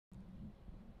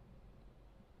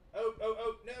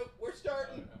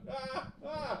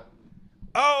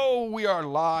Oh, we are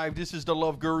live. This is the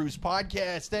Love Gurus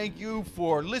podcast. Thank you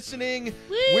for listening.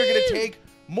 We're going to take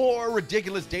more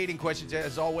ridiculous dating questions,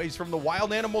 as always, from the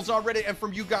wild animals on Reddit and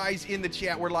from you guys in the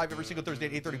chat. We're live every single Thursday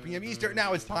at 8:30 p.m. Eastern.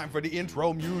 Now it's time for the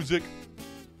intro music.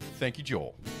 Thank you,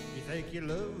 Joel. You think your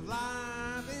love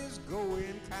life is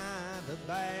going kind of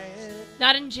bad?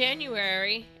 Not in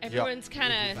January. Everyone's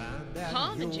kind of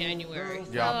calm in January.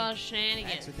 It's not a lot of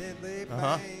shenanigans. Accidentally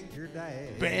banged your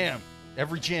dad. Bam.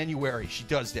 Every January, she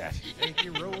does that. You think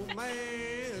your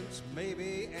romance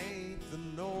maybe ain't the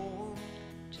norm?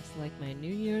 Just like my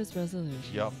New Year's resolution.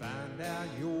 Yep. Find out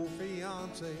your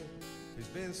fiance has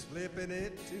been slipping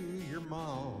it to your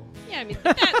mom. Yeah, I mean,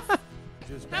 that's...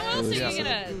 Just How else are you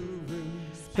gonna...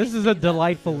 This is a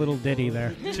delightful little ditty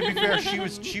there. To be fair,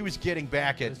 she was getting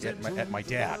back at my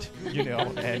dad, you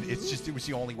know, and it was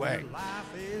the only way.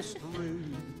 Life is through.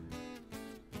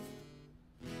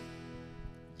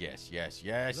 Yes.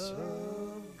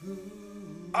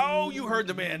 Oh, you heard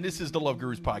the man. This is the Love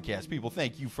Gurus podcast. People,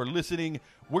 thank you for listening.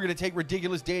 We're going to take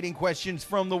ridiculous dating questions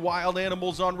from the wild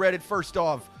animals on Reddit. First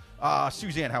off,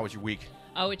 Suzanne, how was your week?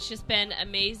 Oh, it's just been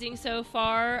amazing so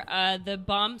far. The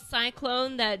bomb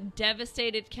cyclone that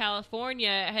devastated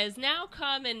California has now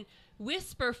come in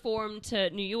whisper form to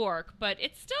New York, but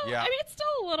it's still, I mean, it's still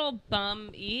a little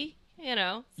bum-y. You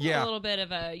know, it's a little bit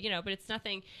of a, but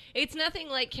it's nothing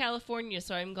like California,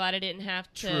 so I'm glad I didn't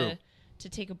have to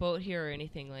take a boat here or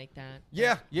anything like that.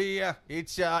 Yeah.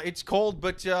 It's cold,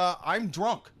 but I'm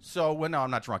drunk. So, well, no,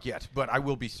 I'm not drunk yet, but I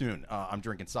will be soon. I'm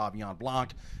drinking Sauvignon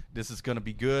Blanc. This is going to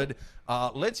be good.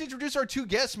 Let's introduce our two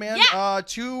guests, man. Yeah.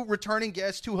 Two returning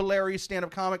guests, two hilarious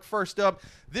stand-up comic. First up,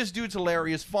 this dude's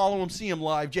hilarious. Follow him, see him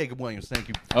live. Jacob Williams, thank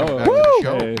you for coming back to the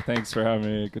show. Hey, thanks for having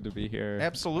me. Good to be here.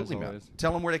 Absolutely, man.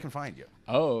 Tell them where they can find you.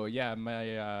 Oh, yeah.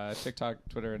 My TikTok,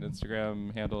 Twitter, and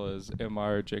Instagram handle is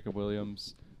MR Jacob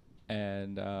Williams.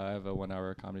 And I have a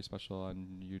 1-hour comedy special on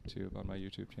YouTube, on my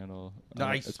YouTube channel.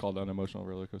 Nice. It's called Unemotional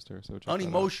Roller Coaster. So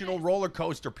Unemotional Roller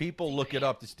Coaster. People, look it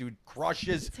up. This dude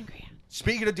crushes.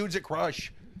 Speaking of dudes that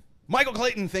crush, Michael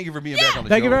Clayton, thank you for being back on the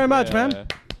show. Thank you very much, man.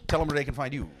 Tell them where they can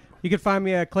find you. You can find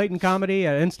me at Clayton Comedy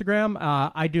at Instagram.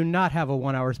 I do not have a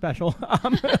 1-hour special,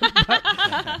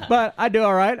 but I do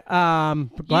all right.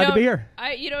 Glad to be here.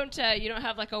 You don't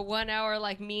have like a 1-hour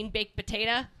like mean baked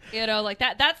potato, like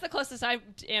that. That's the closest I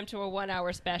am to a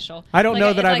 1-hour special. I don't like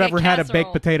know that I've ever had a casserole.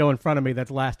 baked potato in front of me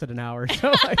that's lasted an hour.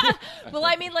 So well,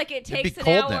 I mean, like it takes an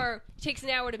hour. It takes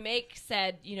an hour to make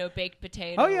said baked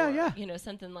potato. Oh yeah. Or,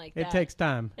 something like that. It takes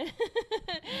time.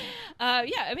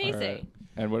 Amazing. Right.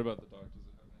 And what about the dog?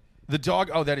 The dog?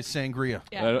 Oh, that is Sangria.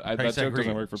 Yeah. That joke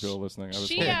doesn't work for people listening. I was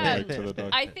to the dog.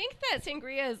 I think that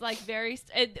Sangria is like very,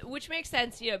 which makes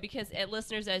sense, because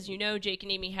listeners, as you know, Jake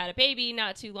and Amy had a baby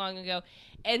not too long ago.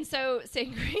 And so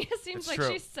Sangria seems like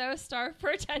she's so starved for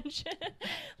attention.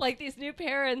 Like these new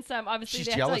parents, obviously she's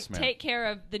they jealous, have to take care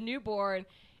of the newborn.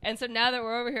 And so now that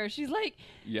we're over here, she's like,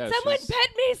 someone pet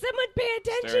me, someone pay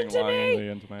attention to me.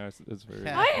 Into my eyes. It's very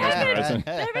I haven't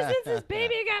ever since this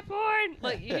baby got born.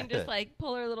 Like you can just like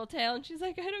pull her little tail, and she's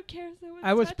like, I don't care.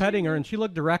 I was petting her, and she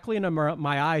looked directly into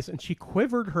my eyes, and she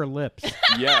quivered her lips.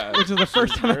 Yeah, which is the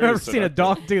first time I've ever seen a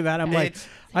dog do that. I'm like,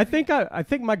 I think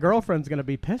my girlfriend's gonna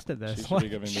be pissed at this. She should be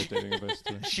giving me dating advice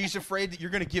too. She's afraid that you're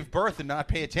gonna give birth and not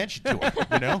pay attention to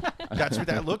her. That's what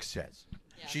that look says.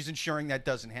 Yeah. She's ensuring that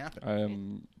doesn't happen. I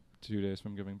am 2 days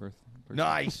from giving birth.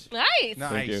 Nice.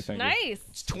 Thank you. Nice.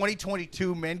 It's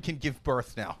 2022. Men can give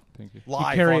birth now. Thank you.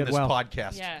 Live on this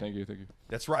podcast. Yeah. Thank you.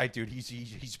 That's right, dude.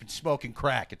 He's been smoking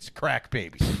crack. It's crack,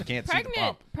 baby. You can't see the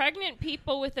pump. Pregnant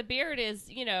people with a beard is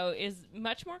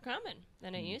much more common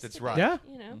than it used to be. That's right. Yeah.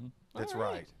 That's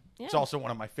right. Yeah. It's also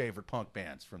one of my favorite punk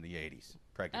bands from the 80s.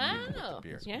 Pregnant people with a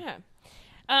beard. Yeah.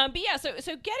 But yeah, so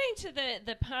getting to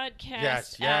the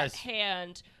podcast at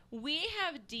hand, we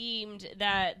have deemed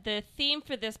that the theme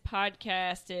for this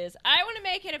podcast is I want to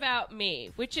make it about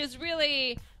me, which is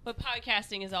really what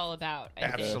podcasting is all about.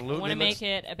 Absolutely. I want to make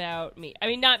it about me. I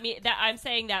mean, not me. I'm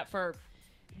saying that for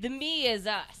the me is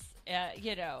us.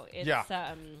 It's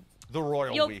the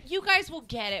royal we. You guys will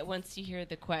get it once you hear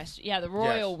the question. Yeah, the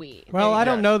royal we. Well, I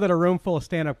don't know that a room full of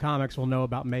stand-up comics will know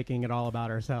about making it all about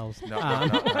ourselves.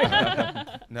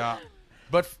 No.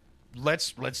 But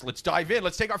let's dive in.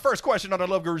 Let's take our first question on the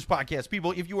Love Gurus podcast.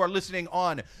 People, if you are listening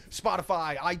on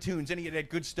Spotify, iTunes, any of that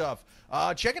good stuff,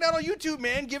 check it out on YouTube,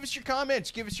 man. Give us your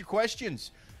comments. Give us your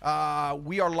questions.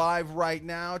 We are live right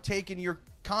now, taking your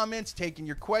comments, taking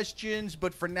your questions.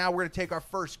 But for now, we're going to take our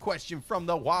first question from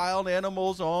the wild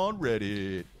animals on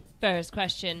Reddit. First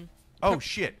question. Oh,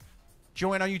 shit.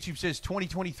 Joanne on YouTube says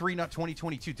 2023, not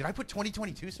 2022. Did I put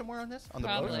 2022 somewhere on this? On the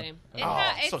Probably. post?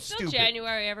 It's so still stupid.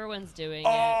 January. Everyone's doing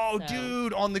Oh, it. So.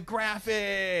 dude, on the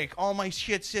graphic, all my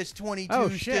shit says 22 Oh,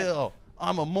 shit. still.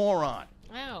 I'm a moron.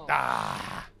 Oh.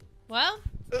 Ah. Well,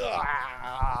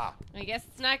 Ah. I guess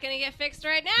it's not going to get fixed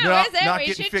right now, No, is it? not We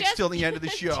getting should fixed just till the end of the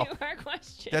show. do our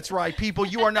question. That's right, people.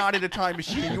 You are not in a time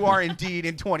machine. You are indeed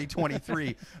in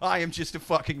 2023. I am just a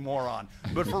fucking moron.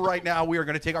 But for right now, we are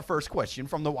going to take our first question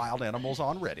from the wild animals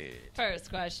on Reddit. First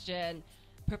question.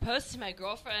 Proposed to my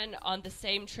girlfriend on the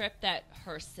same trip that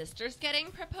her sister's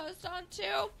getting proposed on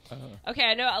to. Okay,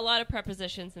 I know a lot of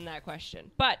prepositions in that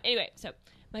question. But anyway, so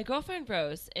my girlfriend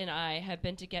Rose and I have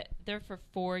been together for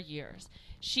 4 years.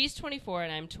 She's 24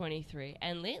 and I'm 23.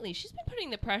 And lately, she's been putting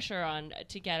the pressure on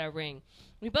to get a ring.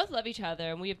 We both love each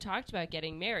other and we have talked about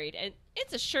getting married. And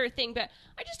it's a sure thing, but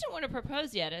I just don't want to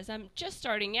propose yet as I'm just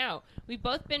starting out. We've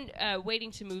both been waiting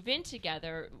to move in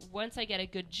together. Once I get a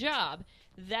good job,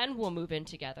 then we'll move in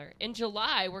together. In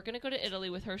July, we're going to go to Italy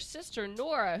with her sister,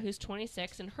 Nora, who's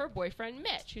 26, and her boyfriend,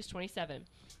 Mitch, who's 27.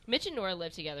 Mitch and Nora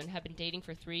live together and have been dating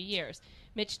for 3 years.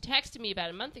 Mitch texted me about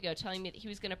a month ago telling me that he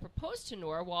was going to propose to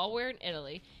Nora while we're in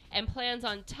Italy and plans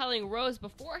on telling Rose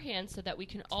beforehand so that we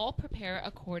can all prepare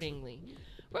accordingly.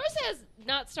 Rose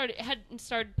hadn't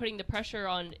started putting the pressure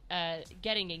on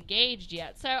getting engaged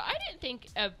yet, so I didn't think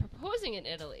of proposing in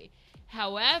Italy.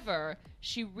 However,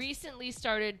 she recently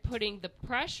started putting the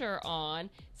pressure on,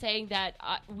 saying that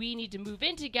we need to move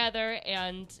in together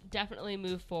and definitely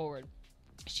move forward.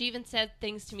 She even said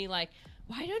things to me like,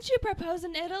 "Why don't you propose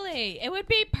in Italy? It would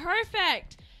be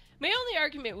perfect." My only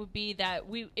argument would be that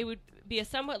it would be a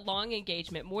somewhat long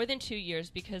engagement, more than 2 years,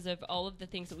 because of all of the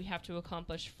things that we have to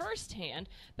accomplish firsthand,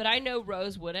 but I know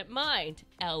Rose wouldn't mind.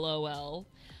 LOL.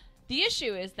 The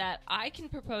issue is that I can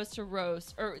propose to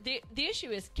Rose, or the issue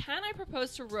is, can I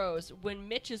propose to Rose when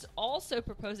Mitch is also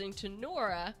proposing to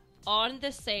Nora on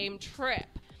the same trip?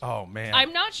 Oh, man.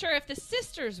 I'm not sure if the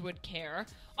sisters would care.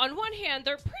 On one hand,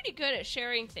 they're pretty good at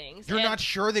sharing things. You're not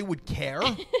sure they would care?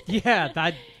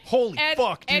 Yeah, Holy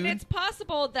fuck, dude. And it's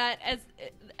possible that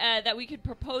that we could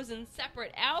propose in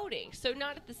separate outings, so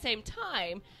not at the same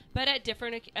time, but at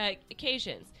different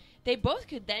occasions. They both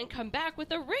could then come back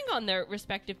with a ring on their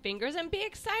respective fingers and be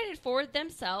excited for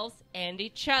themselves and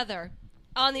each other.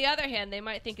 On the other hand, they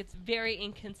might think it's very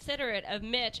inconsiderate of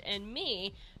Mitch and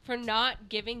me for not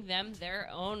giving them their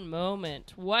own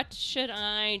moment. What should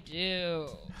I do?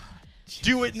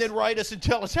 Do it and then write us and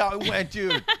tell us how it went,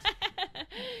 dude.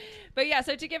 But yeah,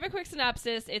 so to give a quick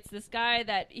synopsis, it's this guy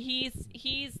that he's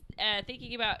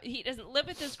thinking about. He doesn't live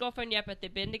with his girlfriend yet, but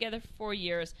they've been together for 4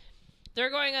 years. They're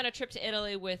going on a trip to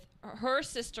Italy with her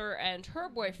sister and her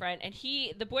boyfriend, and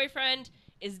the boyfriend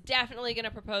is definitely going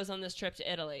to propose on this trip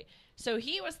to Italy. So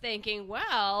he was thinking,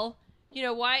 well,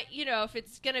 if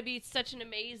it's going to be such an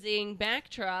amazing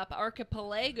backdrop,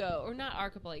 archipelago, or not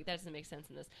archipelago, that doesn't make sense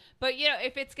in this. But,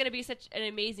 if it's going to be such an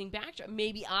amazing backdrop,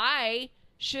 maybe I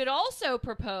should also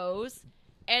propose,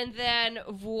 and then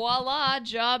voila,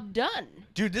 job done.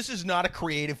 Dude, this is not a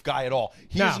creative guy at all.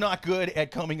 He's No. not good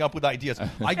at coming up with ideas. I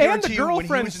And guarantee the you, when he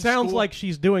girlfriend was in sounds school, like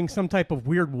she's doing some type of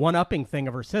weird one-upping thing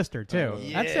of her sister, too.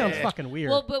 That sounds Yeah. fucking weird.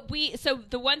 Well, but so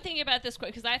the one thing about this,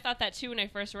 because I thought that too when I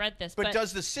first read this. But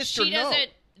does the sister she know?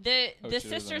 doesn't. The she doesn't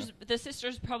sisters know. the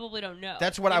sisters probably don't know.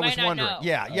 That's what They I might was not wondering. know.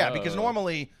 Yeah, because Oh.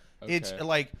 normally it's Okay.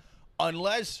 like,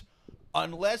 unless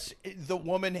the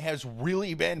woman has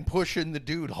really been pushing the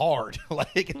dude hard,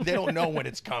 like they don't know when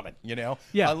it's coming, Yeah.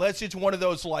 Unless it's one of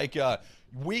those like,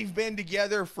 we've been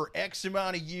together for X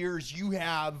amount of years, you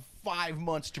have 5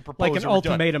 months to propose. Like an or we're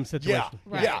done. ultimatum situation. Yeah,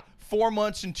 Right. yeah. 4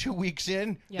 months and 2 weeks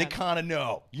in, Yeah. they kind of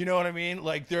know. You know what I mean?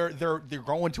 Like they're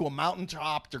going to a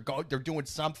mountaintop. They're doing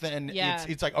something. Yeah.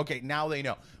 It's like, okay, now they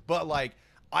know. But like,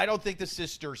 I don't think the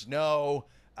sisters know.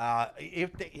 I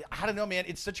don't know, man.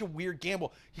 It's such a weird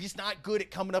gamble. He's not good at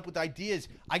coming up with ideas.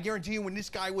 I guarantee you, when this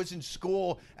guy was in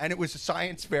school and it was a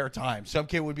science fair time, some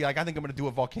kid would be like, "I think I'm going to do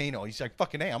a volcano." He's like,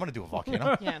 "Fucking A, I'm going to do a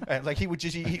volcano." Yeah. And like he would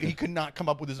just he could not come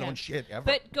up with his Yeah. own shit ever.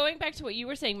 But going back to what you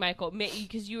were saying, Michael,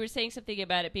 because you were saying something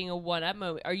about it being a one-up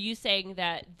moment. Are you saying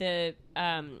that the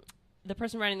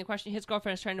person writing the question, his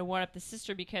girlfriend, is trying to one-up the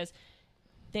sister because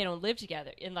they don't live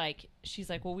together? And like, she's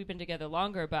like, "Well, we've been together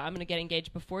longer, but I'm going to get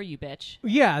engaged before you, bitch."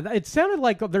 Yeah, it sounded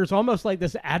like there's almost like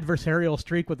this adversarial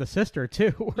streak with the sister,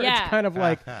 too, where Yeah. it's kind of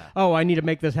like, oh, I need to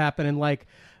make this happen. And like,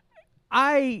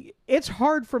 it's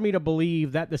hard for me to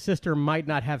believe that the sister might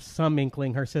not have some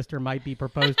inkling her sister might be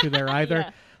proposed to there either.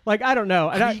 Yeah. Like, I don't know.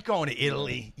 And I mean, going to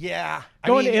Italy, yeah.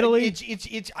 Going to Italy?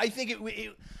 It's. I think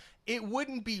it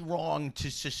wouldn't be wrong to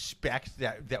suspect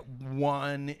that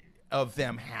one of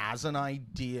them has an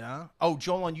idea. Oh,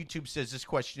 Joel on YouTube says this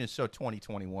question is so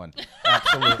 2021.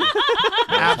 Absolutely.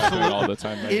 Absolutely. All the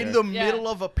time. In the middle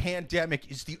of a pandemic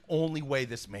is the only way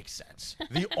this makes sense.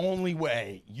 The only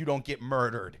way you don't get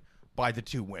murdered by the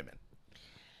two women.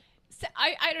 So,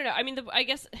 I don't know. I mean, I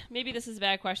guess maybe this is a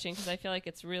bad question because I feel like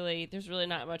there's really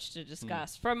not much to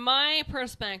discuss from my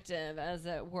perspective, as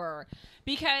it were,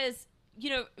 because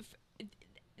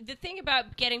the thing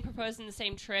about getting proposed in the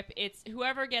same trip, it's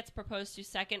whoever gets proposed to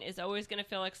second is always going to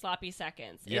feel like sloppy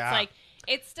seconds. Yeah. It's like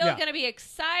it's still going to be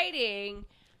exciting,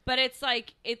 but it's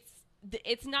like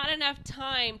it's not enough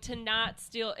time to not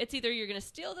steal. It's either you're going to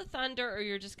steal the thunder or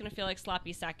you're just going to feel like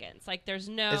sloppy seconds. Like there's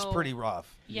no. It's pretty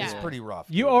rough. Yeah. It's pretty rough.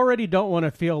 You already don't want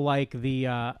to feel like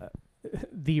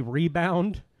the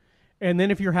rebound, and then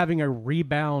if you're having a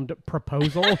rebound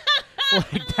proposal.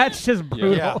 Like that's just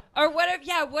brutal. Yeah. Or what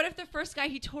if the first guy,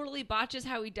 he totally botches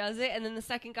how he does it, and then the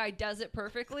second guy does it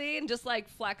perfectly and just like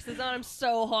flexes on him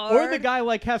so hard. Or the guy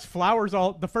like has flowers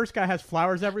the first guy has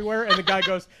flowers everywhere, and the guy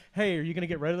goes, "Hey, are you gonna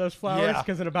get rid of those flowers? Yeah.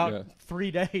 Because in about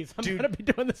 3 days, I'm gonna be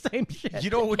doing the same shit." You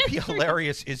know what would be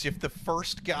hilarious is if the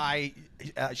first guy,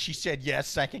 she said yes,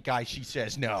 second guy, she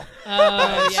says no.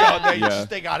 Oh, yeah. So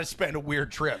they got to spend a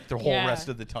weird trip the whole rest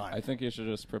of the time. I think he should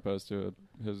just propose to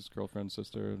his girlfriend's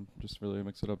sister and just really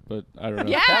mix it up. But I don't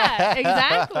know. Yeah,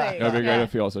 exactly. It would be great Yeah.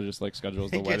 if he also just like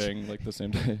schedules the wedding like the same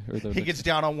day. Or the He next gets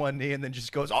down on one knee and then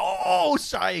just goes, "Oh,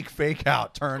 psych!" Fake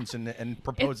out, turns and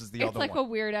proposes the other one. It's like a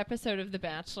weird episode of The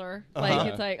Bachelor. Like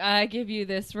it's like I give you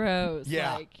this rose.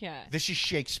 Yeah. Like, yeah. This is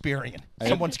Shakespearean.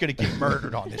 Someone's going to get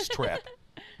murdered on this trip.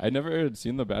 I never had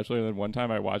seen The Bachelor, and then one time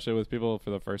I watched it with people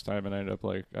for the first time, and I ended up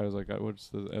like, I was like, what's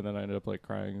this? And then I ended up like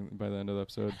crying by the end of the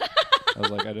episode. I was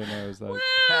like, I didn't know it was that.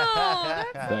 Wow,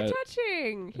 that's so That-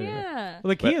 touching. Yeah. Well,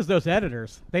 the key is those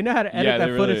editors. They know how to edit Yeah, that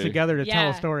they footage really- together to tell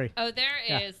a story. Oh,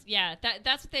 there is. Yeah,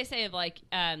 that's what they say of like,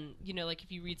 like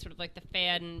if you read sort of like the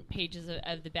fan pages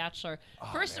of The Bachelor.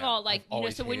 First of man, all, like I've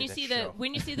always so when you hated see that show.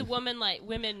 when you see the women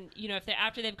if they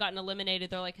after they've gotten eliminated,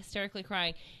 they're like hysterically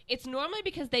crying. It's normally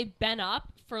because they've been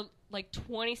up for like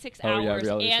 26 Oh, yeah, hours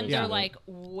reality and shows they're do that. like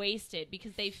wasted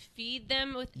because they feed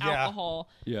them with Yeah. alcohol.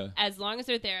 Yeah. As long as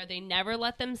they're there, they never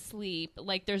let them sleep.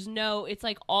 Like there's no, it's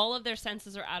like all of their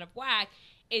senses are out of whack.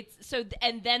 It's so,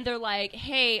 and then they're like,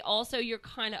 "Hey, also you're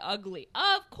kind of ugly."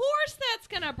 Of course, that's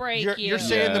gonna break you. You're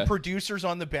saying Yeah. the producers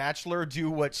on The Bachelor do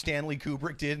what Stanley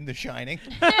Kubrick did in The Shining?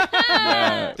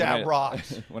 Yeah, That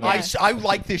rocks. when I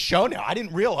like this show now. I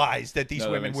didn't realize that these No,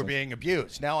 that women makes were sense. being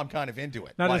abused. Now I'm kind of into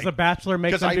it. Now, does Like, The Bachelor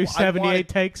make 'cause them do I 78 wanted-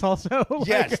 takes also?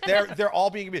 Yes, they're all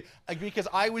being abused. Because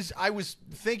I was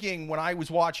thinking when I was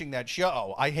watching that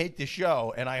show, I hate this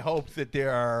show, and I hope that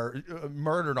they're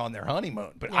murdered on their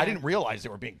honeymoon. But I Yeah. didn't realize they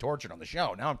were being tortured on the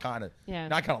show. Now I'm kind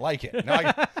of like it. Now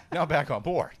I'm back on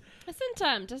board.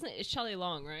 Doesn't it? It's Shelley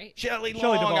Long, right? Shelley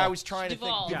Shelley Long. Duvall. I was trying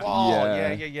Duvall. to think. Yeah. Duvall.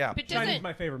 Yeah. Yeah. But Shiny's doesn't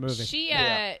my favorite movie. she?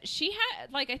 Yeah. She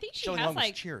had like I think she Shelley has Long was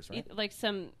like Cheers, right? like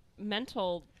some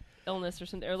mental illness or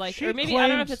something, or like, She or maybe I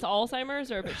don't know if claims- it's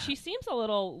Alzheimer's or, but she seems a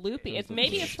little loopy. It's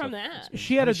maybe it's from that.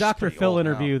 She had a She's Dr. pretty Phil old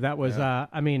now. interview that was, I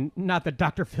mean, not that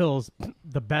Dr. Phil's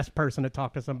the best person to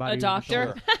talk to somebody. A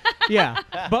doctor. Yeah,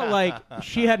 but like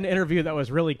she had an interview that was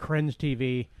really cringe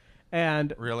TV,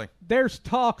 and Really? there's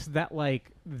talks that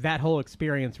like that whole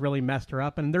experience really messed her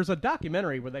up, and there's a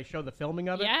documentary where they show the filming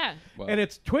of it. Yeah. Wow. And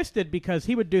it's twisted because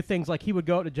he would do things like he would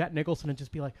go up to Jack Nicholson and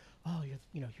just be like, "Oh,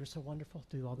 you're so wonderful,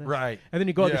 do all this." Right. And then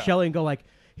you go up Yeah. to Shelley and go like,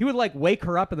 he would like wake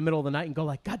her up in the middle of the night and go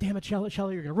like, "God damn it, Shelley,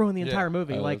 you're gonna ruin the entire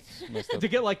movie." Oh, Like that's messed up. to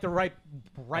get like the right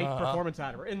performance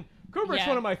out of her. And Kubrick's Yeah.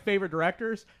 one of my favorite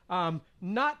directors.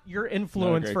 Not your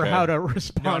influence great for guy. how to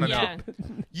respond. No. Yeah.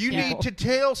 You Yeah. need to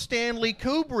tell Stanley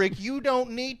Kubrick you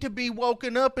don't need to be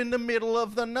woken up in the middle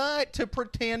of the night to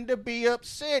pretend to be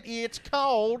upset. It's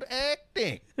called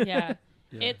acting. Yeah.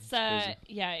 Yeah, It's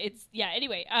crazy.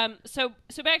 anyway, so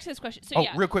back to this question. So Oh,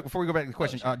 yeah. real quick before we go back to the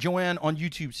question, Joanne on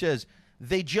YouTube says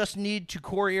they just need to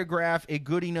choreograph a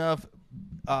good enough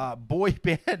boy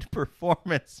band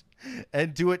performance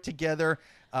and do it together.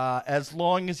 As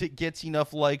long as it gets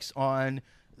enough likes on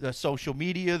the social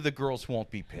media, the girls won't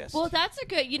be pissed. Well, that's a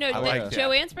good, like that.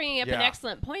 Joanne's bringing up an Yeah.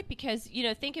 excellent point because,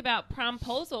 think about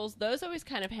promposals. Those always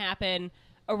kind of happen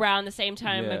around the same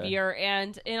time of Yeah. year,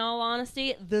 and in all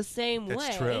honesty, the same way.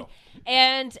 That's true.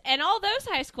 And all those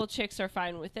high school chicks are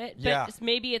fine with it. But Yeah.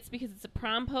 maybe it's because it's a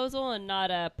promposal and not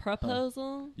a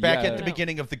proposal. Back Yeah. at the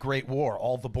beginning of the Great War,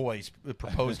 all the boys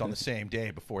proposed on the same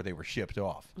day before they were shipped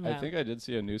off. Yeah. I think I did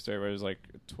see a news story where it was like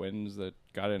twins that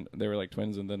got in. They were like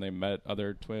twins, and then they met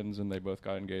other twins, and they both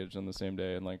got engaged on the same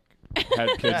day. And like had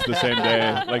kids the same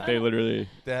day. Like they literally.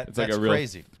 It's like that's a real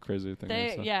crazy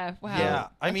thing. Yeah. Wow. Yeah.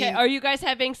 I mean, are you guys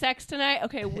having sex tonight?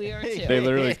 Okay, we are too. They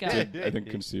literally Let's go. did, I think,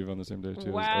 conceive on the same day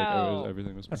too. Wow.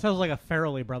 Everything was. That sounds like a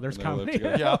Farrelly Brothers And they lived comedy.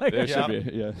 together. Yeah. Like, They should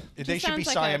be. Yeah. they should be sounds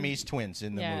like Siamese twins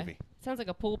in the movie. Sounds like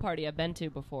a pool party I've been to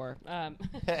before.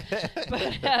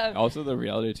 Also, the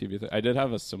reality TV thing. I did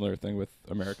have a similar thing with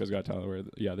America's Got Talent, where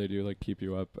they do like keep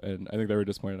you up, and I think they were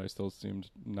disappointed. I still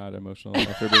seemed not emotional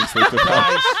after being sleep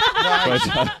deprived.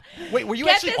 Nice. Wait, were you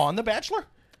actually on The Bachelor?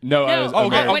 No, I was.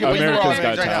 America's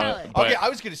Got Talent. Okay, I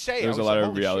was going to say there's a lot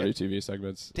of reality TV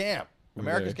segments. Damn,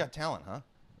 America's Got Talent, huh?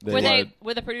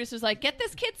 Where the producers like, get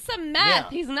this kid some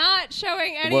meth. He's not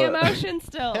showing any emotion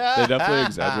still. They definitely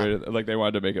exaggerated. Like they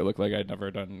wanted to make it look like I'd never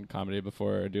done comedy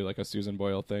before, or do like a Susan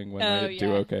Boyle thing when I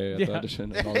do okay at the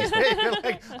audition. And all this stuff.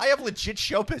 Like, I have legit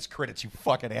Showbiz credits, you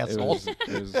fucking assholes. It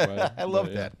was wild, I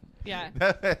love that. Yeah.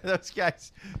 Those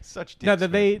guys, such dicks. Now,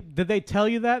 did they tell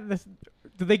you that?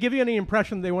 Did they give you any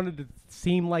impression they wanted to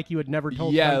seem like you had never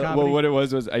told them comedy? Well, what it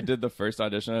was I did the first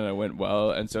audition and it went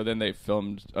well, and so then they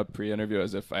filmed a pre-interview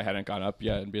as if I hadn't gone up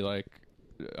yet and be like,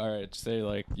 all right, say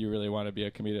like you really want to be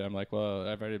a comedian. I'm like, well,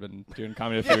 I've already been doing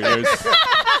comedy for years.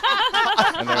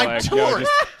 And they're like, just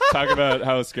talk about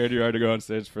how scared you are to go on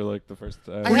stage for like the first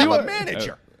time. I have a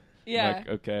manager. Yeah. Like,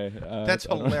 okay. That's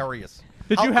hilarious.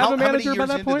 Did you have a manager by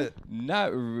that point?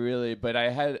 Not really, but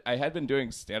I had been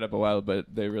doing stand up a while, but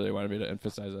they really wanted me to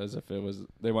emphasize it as if it was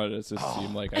they wanted it to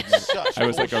seem like I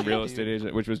was like a real estate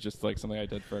agent, which was just like something I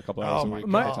did for a couple hours a week.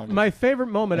 My favorite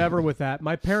moment ever with that,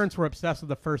 my parents were obsessed with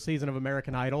the first season of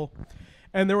American Idol,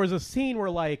 and there was a scene where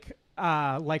like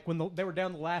when they were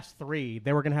down the last 3,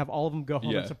 they were going to have all of them go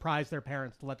home and surprise their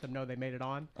parents to let them know they made it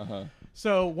on.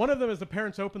 So one of them is the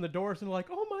parents open the doors and like,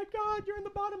 oh my God, you're in the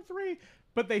bottom 3.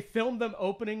 But they filmed them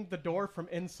opening the door from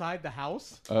inside the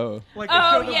house. Oh. Like they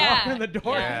showed them walking in the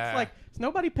door. Yeah. And it's like, is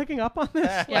nobody picking up on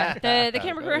this? Yeah, the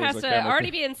camera crew has to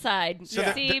already be inside.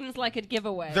 So seems like a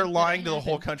giveaway. They're lying to the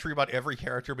whole country about every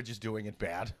character, but just doing it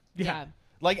bad. Yeah.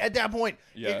 Like, at that point,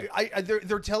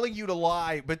 they're telling you to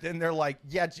lie, but then they're like,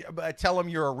 tell them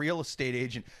you're a real estate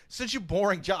agent. Such a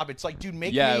boring job. It's like, dude,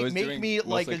 make me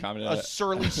like a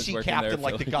surly sea captain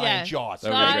like the guy in Jaws.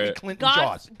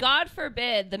 God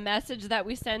forbid the message that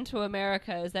we send to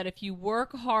America is that if you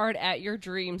work hard at your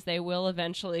dreams, they will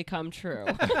eventually come true.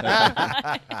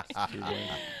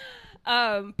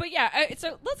 But yeah,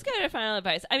 so let's go to final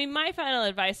advice. I mean, my final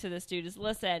advice to this dude is,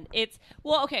 listen, I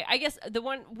guess the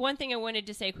one thing I wanted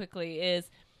to say quickly is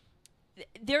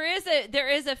there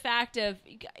is a fact of,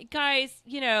 guys,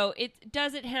 it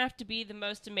doesn't have to be the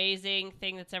most amazing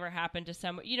thing that's ever happened to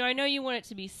someone. I know you want it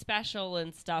to be special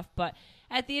and stuff, but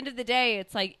at the end of the day,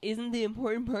 it's like, isn't the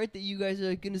important part that you guys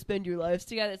are going to spend your lives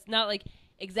together? It's not like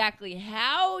exactly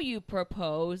how you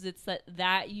propose. It's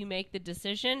that you make the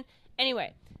decision.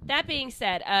 Anyway, that being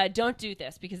said, don't do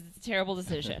this because it's a terrible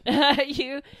decision.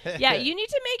 You need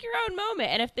to make your own moment.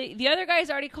 And if the other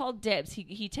guy's already called dibs,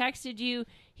 he texted you,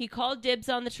 he called dibs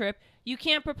on the trip, you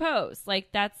can't propose.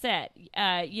 Like, that's it.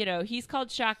 He's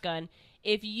called shotgun.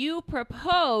 If you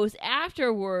propose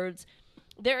afterwards,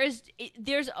 there's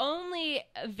only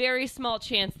a very small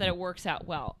chance that it works out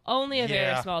well. Only a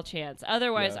very small chance.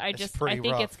 Otherwise, I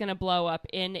think it's going to blow up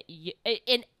in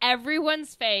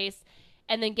everyone's face.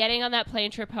 And then getting on that plane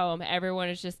trip home, everyone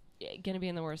is just going to be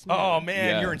in the worst mood. Oh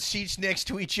man, you're in seats next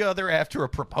to each other after a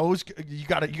you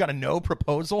got a no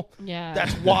proposal. Yeah,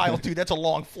 that's wild, dude. That's a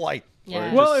long flight.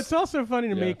 Yeah. Well, it's also funny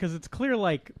to me because it's clear,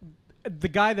 like, the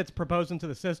guy that's proposing to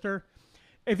the sister,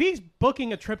 if he's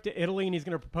booking a trip to Italy and he's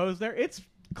going to propose there, it's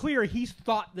clear he's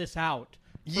thought this out.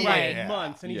 For like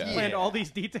months, and he's planned all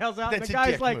these details out. That's and the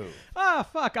guy's like,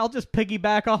 fuck, I'll just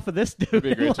piggyback off of this dude. It'd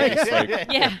be great to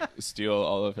just steal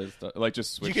all of his stuff. Like,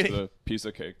 just switch the piece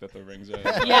of cake that the ring's in.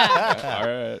 All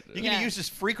right. You're going to use his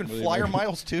frequent flyer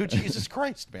miles, too? Jesus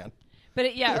Christ, man. But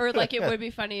or like it would be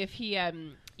funny if he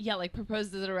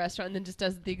proposes at a restaurant and then just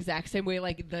does it the exact same way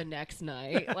like the next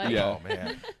night. Like, oh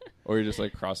man. Or he just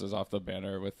like crosses off the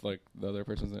banner with like the other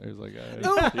person's name. He's like,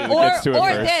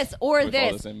 or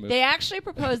this. They actually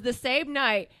propose the same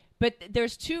night, but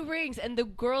there's 2 rings, and the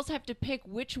girls have to pick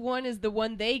which one is the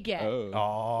one they get.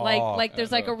 Like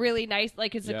there's like a really nice,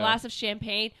 like it's a glass of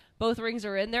champagne. Both rings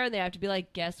are in there, and they have to be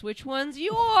like, guess which one's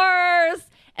yours?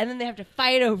 And then they have to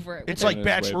fight over it. It's like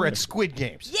Bachelorette Squid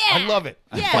Games. Yeah. I love it.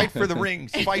 Yeah. Fight for the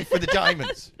rings. Fight for the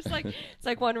diamonds. It's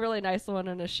like one really nice one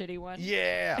and a shitty one.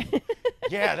 Yeah.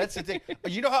 Yeah, that's the thing.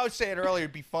 You know how I was saying earlier,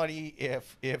 it'd be funny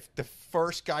if the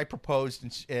first guy proposed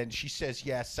and she says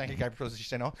yes, second guy proposes, she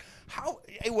said no.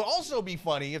 It would also be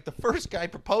funny if the first guy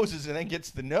proposes and then gets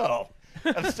the no.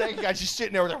 And the second guy's just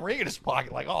sitting there with a ring in his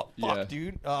pocket, like, oh, fuck,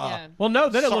 dude. Well, no,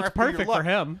 then it looks perfect for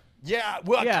him. Yeah,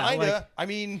 well, kind of. Like, I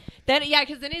mean... Then,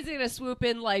 because then he's going to swoop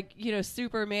in like,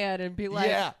 Superman and be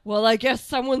like, well, I guess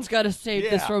someone's got to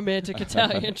save this romantic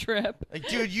Italian trip. Like,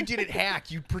 dude, you didn't hack.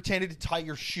 You pretended to tie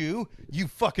your shoe. You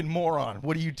fucking moron.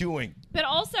 What are you doing? But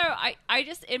also, I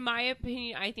just, in my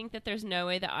opinion, I think that there's no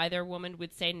way that either woman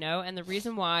would say no. And the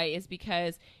reason why is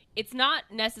because it's not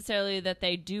necessarily that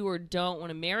they do or don't want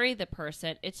to marry the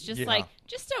person. It's just like,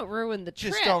 just don't ruin the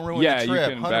trip. Just don't ruin the trip. Yeah,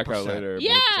 you can 100%. back out later.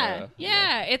 Yeah,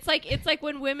 yeah. It's like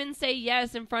when women say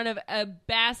yes in front of a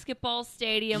basketball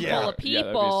stadium full of people.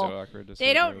 That'd be so awkward to they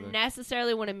say don't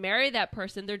necessarily want to marry that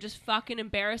person. They're just fucking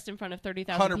embarrassed in front of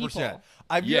 30,000 people. 100%.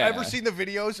 Have you ever seen the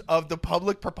videos of the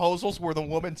public proposals where the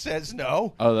woman says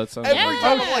no? Oh, that's so Every nice.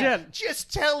 time I'm like,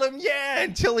 just tell him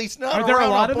until he's not Are there around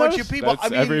a lot of bunch those? of people.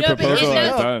 That's every proposal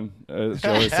I've done. She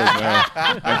always says no.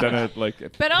 I've done it like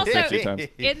but also 50 times.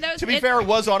 in those, to be fair, it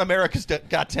was on America's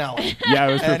Got Talent. Yeah,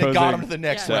 I was and proposing it got him to the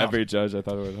next to round. every judge. I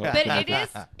thought it would help. but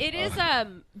it is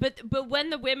but when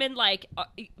the women like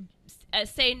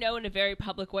say no in a very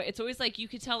public way, it's always like you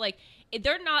could tell like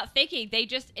they're not thinking. They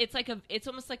just it's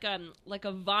almost like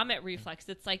a vomit reflex.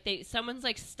 It's like someone's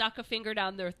like stuck a finger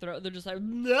down their throat. They're just like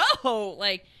no,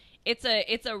 like it's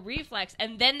a reflex,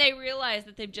 and then they realize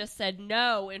that they've just said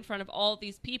no in front of all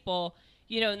these people.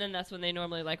 And then that's when they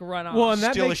normally like run off. Well, and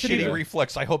that Still a makes shitty it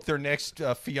reflex. I hope their next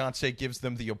fiance gives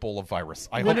them the Ebola virus.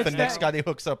 I hope the next guy they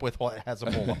hooks up with has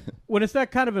Ebola. When it's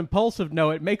that kind of impulsive no,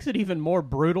 it makes it even more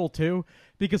brutal too.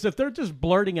 Because if they're just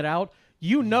blurting it out,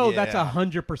 that's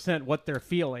 100% what they're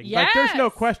feeling. Yes. Like there's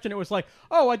no question. It was like,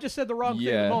 oh, I just said the wrong thing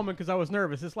in the moment because I was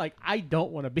nervous. It's like I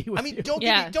don't want to be with you.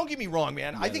 Don't get me wrong,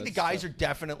 man. I think the guys are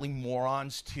definitely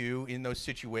morons too in those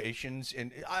situations.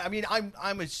 And I mean,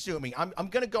 I'm assuming I'm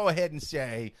going to go ahead and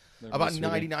say about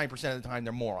 99% of the time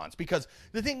they're morons, because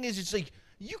the thing is, it's like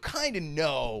you kind of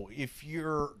know if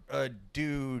you're a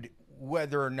dude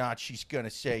whether or not she's going to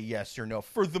say yes or no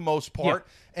for the most part.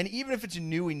 Yeah. And even if it's a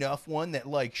new enough one that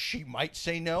like she might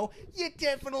say no, you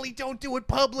definitely don't do it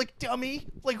public, dummy.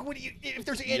 Like what do you, if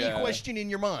there's any question in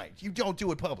your mind, you don't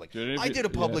do it public. I did a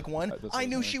public one. I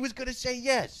knew she was going to say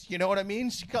yes. You know what I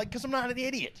mean? Because I'm not an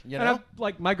idiot. You know?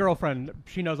 Like my girlfriend,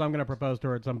 she knows I'm going to propose to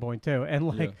her at some point too. And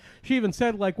like she even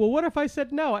said like, well, what if I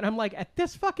said no? And I'm like, at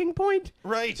this fucking point?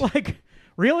 Right. Like,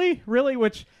 really?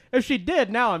 Which if she did,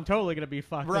 now I'm totally going to be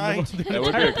fucked. Right. That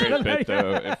would be a great bit,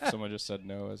 though, if someone just said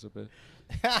no as a bit.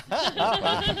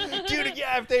 Dude,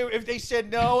 yeah, if they said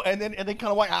no and then kind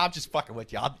of like, I'm just fucking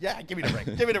with you. Give me the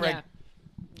ring. Give me the ring.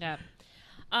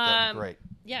 Yeah. Great.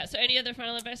 Yeah, so any other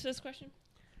final advice for this question?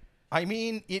 I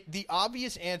mean, the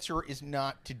obvious answer is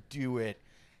not to do it.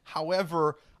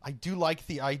 However, I do like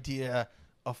the idea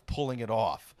of pulling it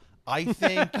off. I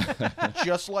think,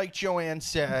 just like Joanne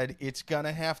said, it's going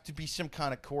to have to be some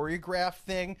kind of choreographed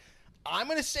thing. I'm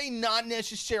going to say not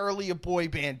necessarily a boy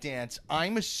band dance.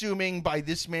 I'm assuming by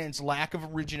this man's lack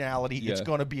of originality, it's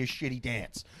going to be a shitty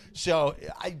dance. So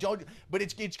I don't, but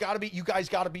it's got to be, you guys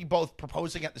got to be both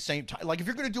proposing at the same time. Like if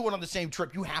you're going to do it on the same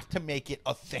trip, you have to make it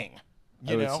a thing.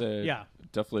 You know? Would say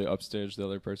definitely upstage the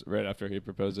other person right after he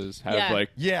proposes. Have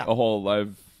a whole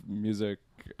live music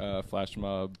flash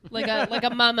mob, like a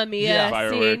Mamma Mia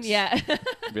scene.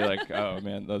 Be like, oh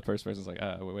man, the first person's like,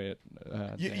 wait.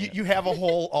 You have a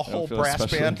whole brass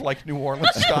band like New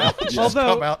Orleans style. Just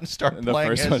come out and start and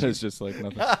playing. The first one is just like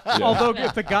nothing. Although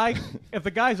if the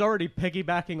guy's already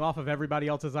piggybacking off of everybody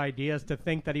else's ideas, to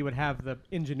think that he would have the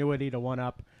ingenuity to one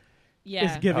up.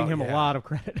 Is giving him a lot of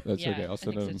credit. That's okay. I'll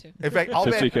send him. So in fact, I'll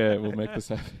 50K. We'll make this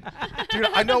happen. Dude,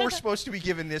 I know we're supposed to be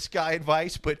giving this guy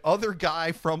advice, but other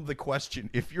guy from the question,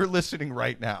 if you're listening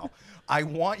right now, I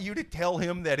want you to tell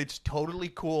him that it's totally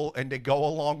cool and to go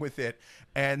along with it,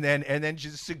 and then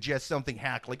just suggest something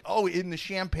hack like, oh, in the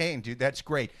champagne, dude, that's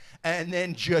great, and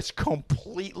then just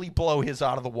completely blow his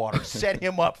out of the water, set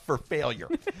him up for failure,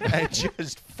 and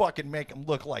just fucking make him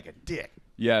look like a dick.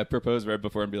 Yeah, propose right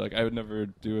before and be like, I would never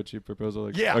do a cheap proposal.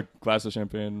 Like, a glass of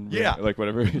champagne. Like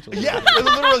whatever. Literally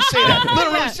say that.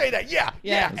 Literally say that.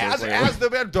 Yeah. As the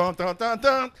band, dun dun dun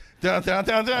dun dun dun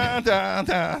dun dun dun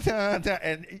dun dun,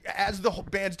 and as the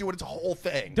band's doing its whole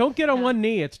thing. Don't get on one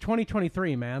knee. It's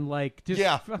 2023, man. Like, just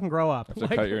fucking grow up. Have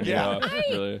to cut your knee off.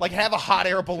 Really. Like, have a hot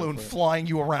air balloon flying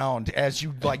you around as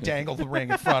you like dangle the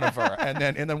ring in front of her, and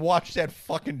then watch that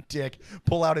fucking dick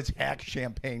pull out his hack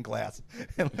champagne glass,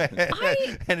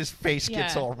 and his face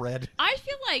gets all red. I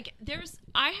feel like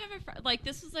I have a friend, like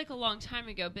this was like a long time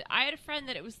ago, but I had a friend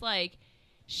that it was like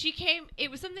It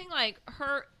was something like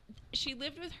she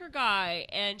lived with her guy,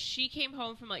 and she came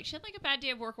home from she had a bad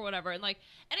day of work or whatever, and again,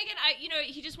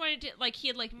 he just wanted to he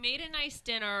had made a nice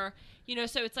dinner,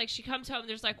 so it's she comes home,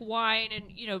 there's wine and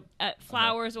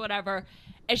flowers or whatever,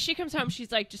 and she comes home, she's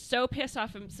just so pissed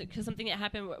off because something that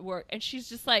happened at work, and she's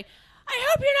just I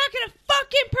hope you're not gonna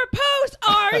fucking propose,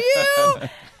 are you?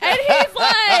 And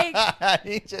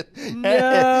he's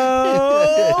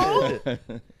no.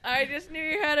 I just knew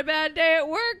you had a bad day at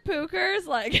work, Pookers.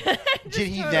 Did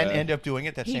he then end up doing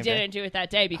it that same day? He didn't do it that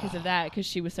day because of that, because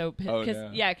she was so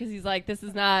pissed. Because he's this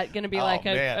is not going to be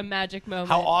a magic moment.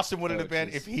 How awesome would it have been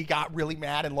if he got really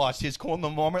mad and lost his cool in the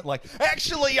moment?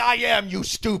 Actually, I am, you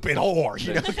stupid whore.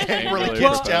 And really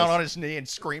gets down on his knee and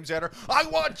screams at her, I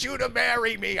want you to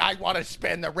marry me. I want to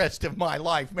spend the rest of my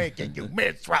life making you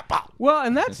miserable. Well,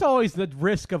 and that's always the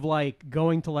risk of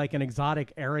going to an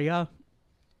exotic area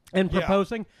and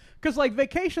proposing, because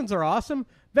vacations are awesome.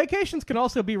 Vacations can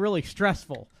also be really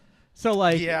stressful. So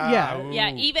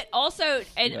even also,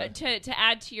 and to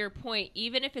add to your point,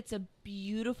 even if it's a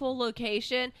beautiful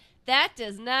location, that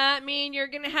does not mean you're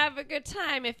going to have a good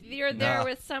time. If you're there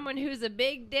with someone who's a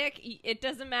big dick, it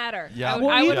doesn't matter. Yeah.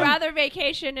 I would rather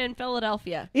vacation in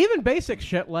Philadelphia. Even basic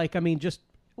shit just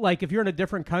if you're in a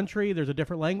different country, there's a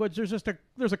different language,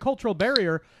 there's a cultural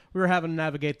barrier. We were having to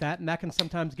navigate that, and that can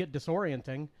sometimes get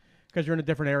disorienting because you're in a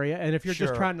different area. And if you're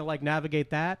just trying to navigate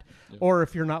that, or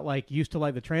if you're not used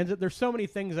to the transit, there's so many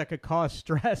things that could cause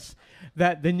stress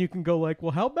that then you can go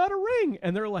well, how about a ring?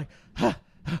 And they're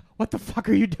what the fuck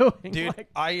are you doing, dude?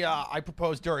 I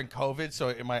proposed during COVID,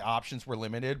 so my options were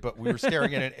limited. But we were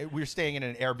staying in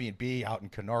an Airbnb out in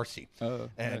Canarsie,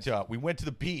 and nice. We went to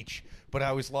the beach. But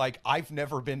I was I've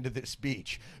never been to this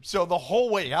beach, so the whole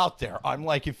way out there, I'm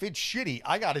if it's shitty,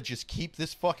 I gotta just keep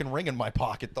this fucking ring in my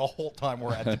pocket the whole time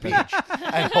we're at the beach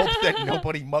and hope that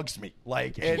nobody mugs me.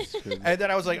 And then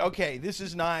I was okay, this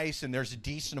is nice, and there's a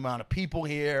decent amount of people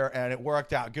here, and it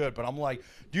worked out good. But I'm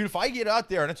dude, if I get out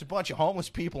there and it's a bunch of homeless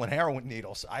people and heroin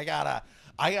needles, I gotta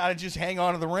just hang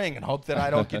on to the ring and hope that I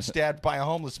don't get stabbed by a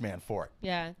homeless man for it.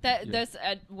 Yeah, that's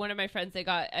one of my friends. They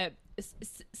got a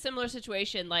similar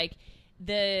situation.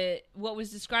 What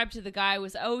was described to the guy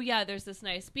was, there's this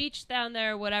nice beach down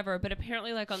there, whatever. But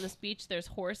apparently, on this beach, there's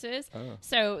horses. Oh.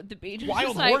 So the beach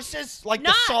wild horses,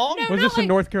 the song. Was this in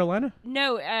North Carolina?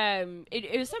 No,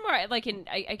 it was somewhere in I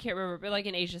can't remember, but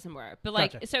in Asia somewhere. But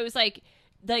gotcha. So it was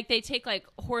they take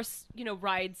horse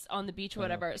rides on the beach or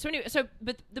whatever. So anyway,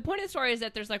 but the point of the story is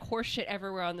that there's horse shit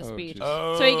everywhere on this beach.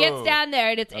 So he gets down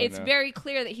there, and it's very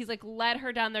clear that he's led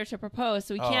her down there to propose,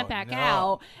 so he can't back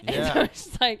out. And so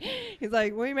it's he's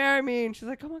will you marry me? And she's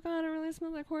oh my god, I really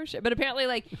smell like horse shit. But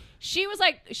apparently she was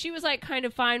kind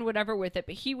of fine whatever with it,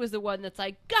 but he was the one that's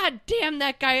god damn,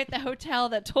 that guy at the hotel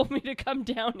that told me to come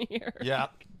down here. Yeah.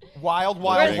 Wild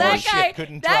horse shit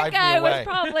couldn't drive me away. That guy was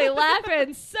probably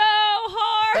laughing so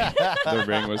hard. The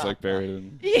ring was buried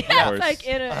in horse.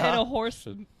 In a horse.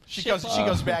 She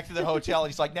goes back to the hotel,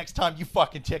 and he's next time you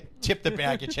fucking tip the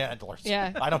baggage handlers.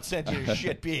 Yeah. I don't send you to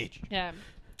shit beach. Yeah.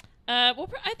 I think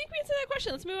we answered that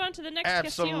question. Let's move on to the next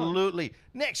question. Absolutely.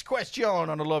 Next question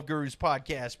on the Love Gurus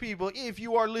podcast. People, if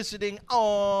you are listening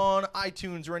on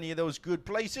iTunes or any of those good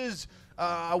places,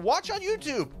 watch on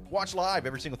YouTube. Watch live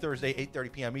every single Thursday,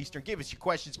 8:30 p.m. Eastern. Give us your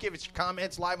questions. Give us your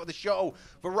comments live on the show.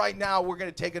 But right now, we're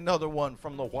going to take another one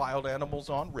from the wild animals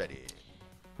on Reddit.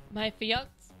 My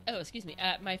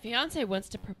fiance wants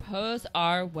to propose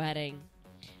our wedding.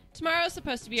 Tomorrow's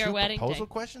supposed to be our wedding day. Proposal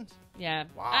questions? Yeah.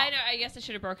 Wow. I know. I guess I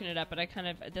should have broken it up, but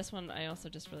this one I also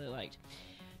just really liked.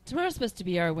 Tomorrow's supposed to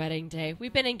be our wedding day.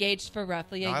 We've been engaged for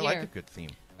roughly a year. I like a good theme.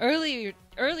 Earlier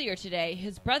today,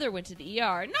 his brother went to the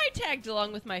ER, and I tagged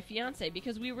along with my fiance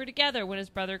because we were together when his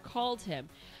brother called him.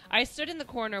 I stood in the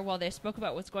corner while they spoke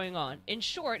about what's going on. In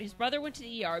short, his brother went to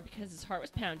the ER because his heart was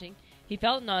pounding, he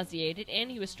felt nauseated, and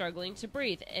he was struggling to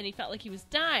breathe, and he felt like he was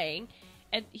dying,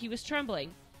 and he was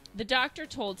trembling. The doctor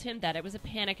told him that it was a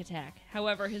panic attack.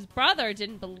 However, his brother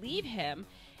didn't believe him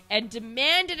and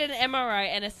demanded an MRI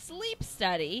and a sleep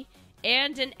study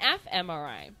and an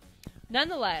fMRI.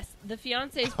 Nonetheless, the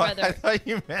fiance's brother... I thought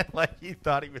you meant he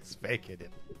thought he was faking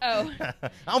it. Oh. I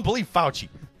don't believe Fauci.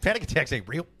 Panic attacks ain't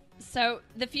real. So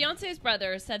the fiance's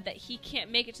brother said that he can't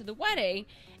make it to the wedding,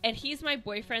 and he's my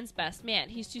boyfriend's best man.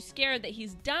 He's too scared that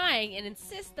he's dying and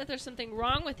insists that there's something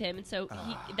wrong with him, and so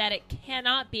that it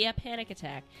cannot be a panic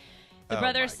attack. The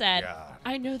brother said,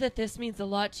 I know that this means a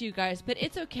lot to you guys, but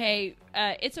it's okay.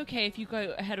 It's okay if you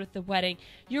go ahead with the wedding.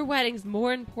 Your wedding's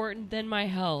more important than my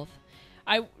health.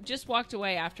 I just walked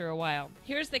away after a while.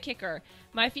 Here's the kicker.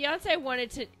 My fiance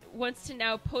wants to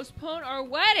now postpone our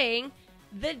wedding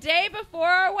the day before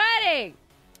our wedding.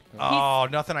 Oh,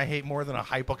 nothing I hate more than a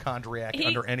hypochondriac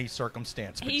under any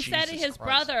circumstance. But he said his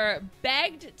brother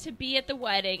begged to be at the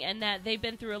wedding and that they've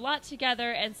been through a lot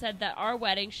together and said that our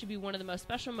wedding should be one of the most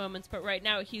special moments, but right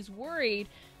now he's worried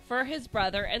for his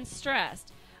brother and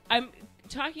stressed. I'm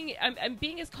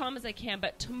being as calm as I can,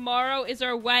 but tomorrow is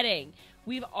our wedding.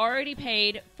 We've already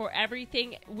paid for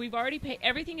everything.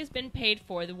 Everything has been paid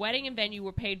for. The wedding and venue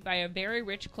were paid by a very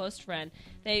rich close friend.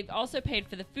 They've also paid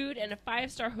for the food and a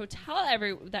 5-star hotel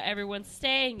that everyone's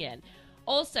staying in.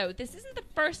 Also, this isn't the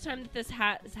first time that this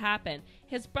has happened.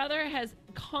 His brother has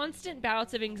constant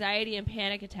bouts of anxiety and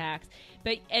panic attacks,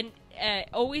 and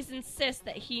always insists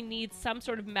that he needs some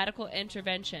sort of medical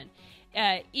intervention.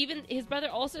 Even his brother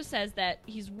also says that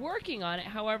he's working on it.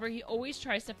 However, he always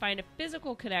tries to find a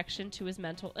physical connection to his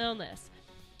mental illness.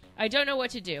 I don't know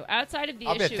what to do outside of the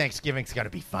issue. I bet Thanksgiving's got to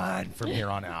be fun from here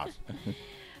on out.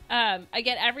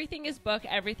 Again, everything is booked.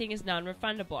 Everything is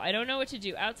non-refundable. I don't know what to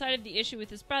do outside of the issue with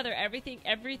his brother. Everything,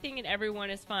 and everyone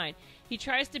is fine. He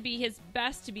tries to be his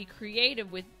best to be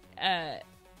creative with.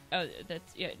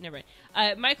 Never mind.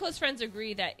 My close friends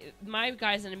agree that my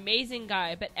guy's an amazing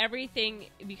guy, but everything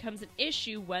becomes an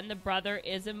issue when the brother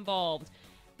is involved.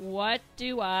 What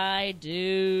do I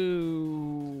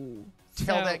do?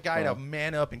 Tell that guy to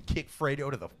man up and kick Fredo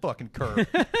to the fucking curb.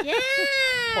 Yeah.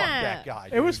 Fuck that guy.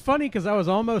 Dude. It was funny because I was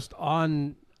almost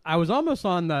on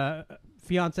the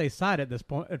fiance's side at this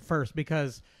point at first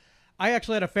because I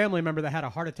actually had a family member that had a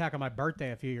heart attack on my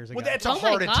birthday a few years ago. Well, that's a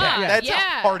heart attack. Yeah. That's a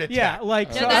heart attack. Yeah,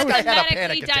 like so this guy had a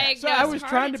panic attack. So I was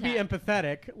trying to be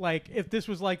empathetic. Like if this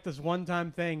was like this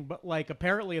one-time thing, but like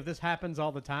apparently if this happens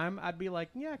all the time, I'd be like,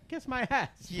 yeah, kiss my ass.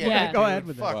 Yeah, go ahead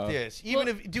with it. Fuck this. Even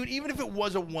if it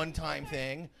was a one-time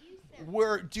thing,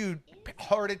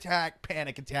 heart attack,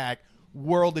 panic attack,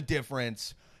 world of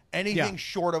difference. Anything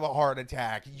short of a heart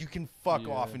attack, you can fuck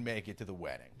off and make it to the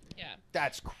wedding. Yeah.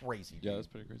 That's crazy. Dude. Yeah, that's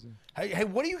pretty crazy. Hey,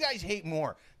 what do you guys hate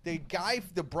more? The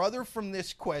brother from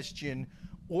this question,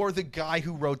 or the guy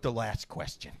who wrote the last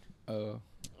question? I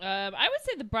would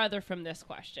say the brother from this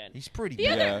question. He's pretty the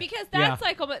good. other because that's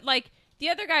like the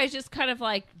other guy is just kind of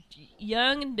like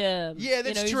young and dumb. Yeah,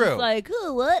 that's he's true. Just like,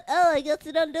 oh, what? Oh, I guess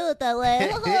you don't do it that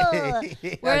way.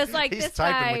 Whereas like he's this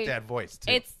typing guy, with that voice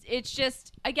too. It's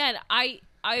just again,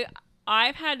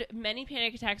 I've had many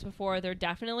panic attacks before. They're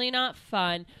definitely not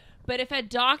fun. But if a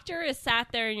doctor is sat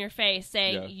there in your face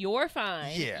saying, you're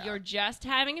fine, you're just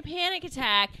having a panic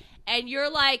attack, and you're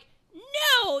like,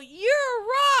 no, you're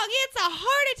wrong, it's a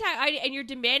heart attack, and you're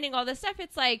demanding all this stuff,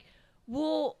 it's like,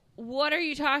 well, what are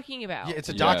you talking about? Yeah, it's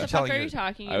a doctor telling you. What the fuck are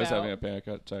you talking about? I was having a panic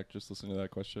attack just listening to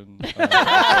that question.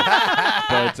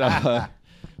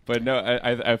 But no,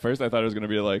 at first I thought it was going to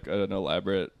be like an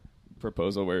elaborate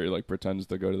proposal where he like pretends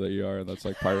to go to the ER and that's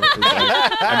like part of it.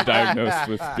 Like, I'm diagnosed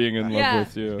with being in love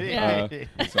with you. I'm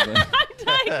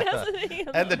diagnosed with being in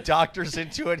love. And the doctor's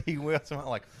into it. He will somehow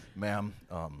like, ma'am,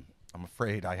 I'm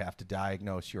afraid I have to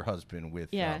diagnose your husband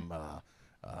with being in love.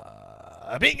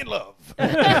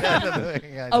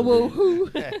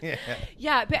 Woohoo.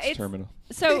 Yeah, but it's terminal.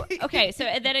 So okay, so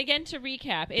and then again to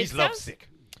recap, he's lovesick.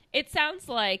 It sounds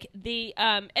like the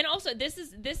and also this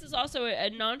is also a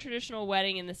non-traditional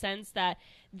wedding in the sense that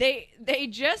they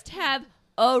just have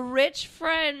a rich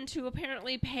friend who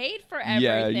apparently paid for everything.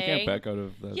 Yeah, you can't back out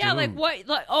of that. Yeah, like what?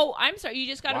 Like, oh, I'm sorry, you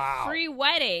just got a free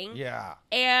wedding. Yeah,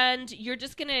 and you're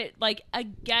just gonna like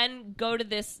again go to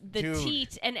the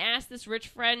teat and ask this rich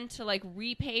friend to like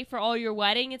repay for all your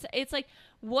wedding. It's like,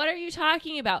 what are you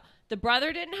talking about? The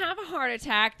brother didn't have a heart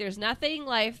attack. There's nothing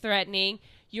life-threatening.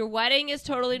 Your wedding is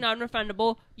totally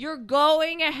non-refundable. You're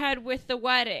going ahead with the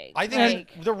wedding. I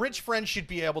think the rich friend should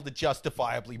be able to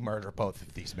justifiably murder both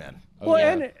of these men.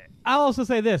 And I'll also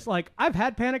say this. Like, I've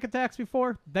had panic attacks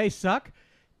before. They suck.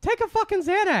 Take a fucking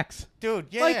Xanax. Dude,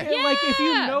 yeah. Like if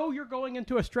you know you're going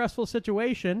into a stressful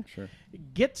situation,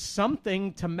 get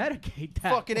something to medicate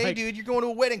that. Fucking A, dude. You're going to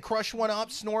a wedding, crush one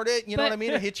up, snort it. You know what I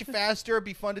mean? It'll hit you faster. It'd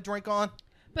be fun to drink on.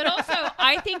 But also,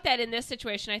 I think that in this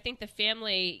situation, I think the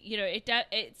family,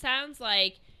 it sounds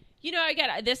like,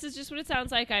 again, this is just what it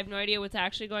sounds like. I have no idea what's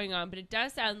actually going on, but it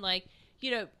does sound like,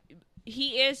 he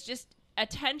is just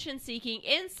attention-seeking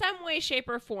in some way, shape,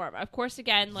 or form. Of course,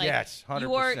 again, like, yes,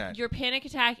 100%. Your panic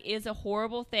attack is a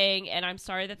horrible thing, and I'm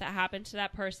sorry that happened to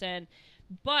that person.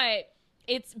 But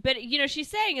she's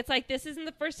saying it's like, this isn't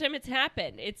the first time it's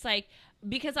happened. It's like,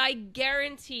 because I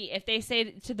guarantee if they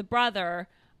say to the brother,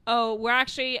 oh, we're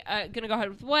actually going to go ahead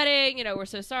with the wedding, we're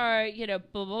so sorry, blah,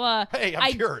 blah, blah. Hey,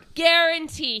 I'm cured.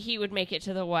 Guarantee he would make it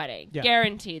to the wedding. Yeah.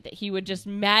 Guarantee that he would just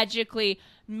magically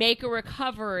make a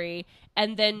recovery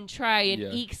and then try and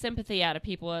eke sympathy out of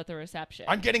people at the reception.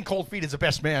 I'm getting cold feet as a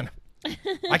best man.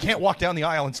 I can't walk down the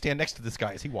aisle and stand next to this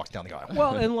guy as he walks down the aisle.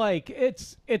 Well, and like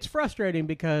it's frustrating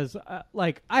because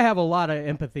like I have a lot of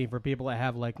empathy for people that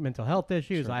have like mental health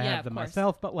issues. Sure. I Yeah, have them of course.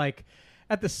 myself, but like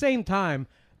at the same time,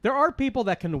 there are people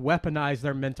that can weaponize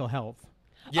their mental health.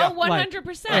 Yeah. Oh,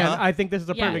 100%. And I think this is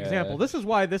a Yeah. perfect example. This is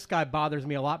why this guy bothers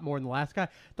me a lot more than the last guy.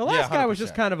 The last guy was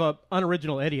just 100%. kind of a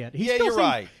unoriginal idiot. He Yeah, still you're seems,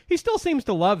 right. He still seems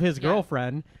to love his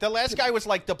girlfriend. The last guy was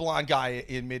like the blonde guy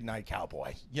in Midnight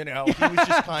Cowboy. You know, he was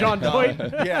just kind John of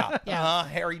Boyd? Yeah.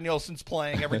 Harry Nilsson's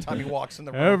playing every time he walks in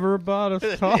the room.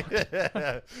 Everybody's talking.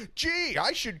 Gee,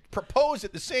 I should propose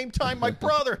at the same time my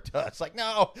brother does. Like,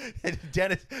 no.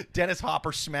 Dennis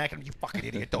Hopper smacking him. You fucking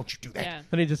idiot. Don't you do that. Yeah.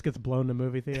 Then he just gets blown in the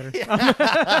movie theater.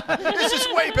 This is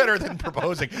way better than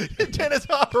proposing. Dennis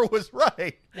Hopper was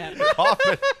right. Yeah.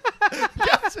 Hoffman.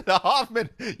 Yes, Hoffman.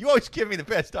 You always give me the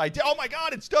best idea. Oh, my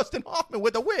God, it's Dustin Hoffman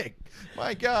with a wig.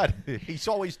 My God, he's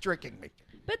always tricking me.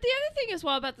 But the other thing as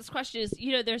well about this question is,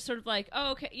 you know, they're sort of like,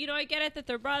 oh, okay, you know, I get it that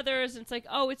they're brothers. And it's like,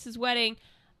 oh, it's his wedding.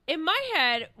 In my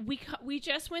head, we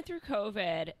just went through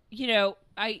COVID. You know,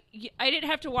 I didn't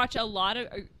have to watch a lot of,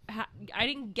 I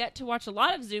didn't get to watch a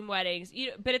lot of Zoom weddings. You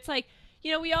know, but it's like,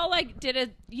 you know, we all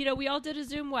did a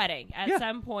Zoom wedding at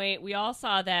some point. We all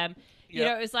saw them. You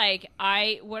know, it was like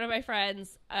one of my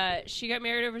friends, she got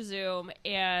married over Zoom,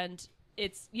 and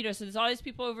it's, you know, so there's all these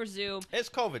people over Zoom. It's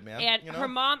COVID, man. And you know? her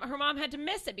mom had to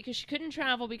miss it because she couldn't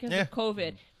travel because of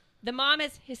COVID. The mom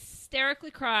is hysterically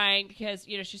crying because,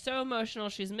 you know, she's so emotional.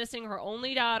 She's missing her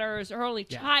only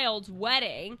child's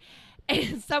wedding.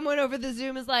 And someone over the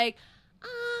Zoom is like,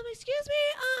 excuse me,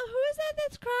 who is that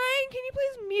that's crying? Can you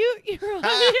please mute your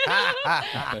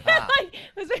audio? And, like,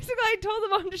 it was basically, I told the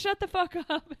mom to shut the fuck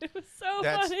up. It was so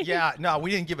funny. Yeah, no, we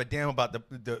didn't give a damn about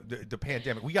the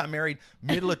pandemic. We got married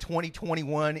middle of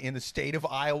 2021 in the state of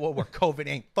Iowa where COVID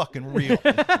ain't fucking real.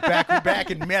 back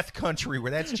in meth country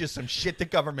where that's just some shit the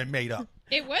government made up.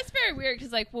 It was very weird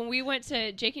because, like, when we went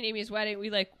to Jake and Amy's wedding, we,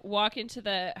 like, walk into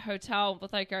the hotel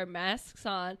with, like, our masks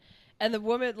on. And the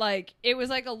woman, like, it was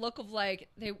like a look of, like,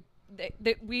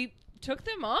 we took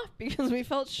them off because we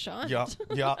felt shunned.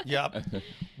 Yep.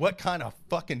 What kind of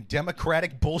fucking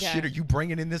democratic bullshit are you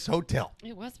bringing in this hotel?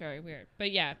 It was very weird.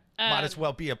 But, yeah. Might as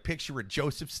well be a picture of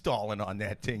Joseph Stalin on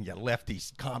that thing, you lefty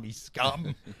commie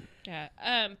scum. Yeah.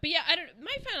 But, yeah,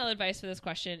 my final advice for this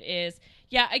question is,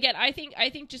 again, I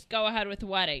think just go ahead with the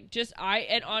wedding.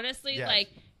 And honestly, like,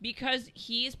 because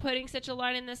he's putting such a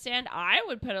line in the sand, I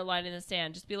would put a line in the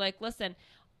sand. Just be like, listen,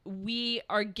 we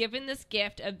are given this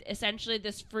gift of essentially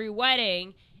this free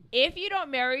wedding. If you don't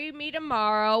marry me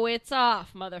tomorrow, it's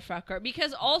off, motherfucker.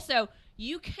 Because also,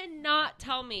 you cannot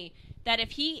tell me that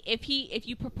if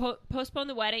you postpone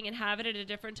the wedding and have it at a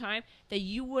different time, that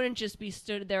you wouldn't just be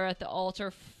stood there at the altar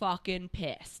fucking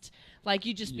pissed. Like,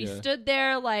 you just be stood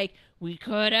there like, we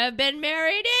could have been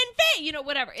married in vain, you know,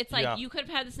 whatever. It's like, you could have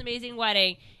had this amazing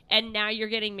wedding, and now you're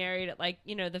getting married at, like,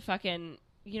 you know, the fucking,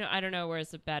 you know, I don't know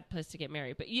where's a bad place to get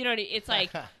married, but you know, it's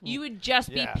like, you would just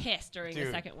be pissed during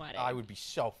the second wedding. I would be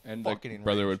so and fucking the enraged.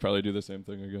 brother would probably do the same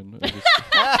thing again.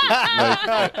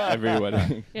 Like, every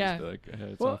wedding. Yeah. Just like, hey,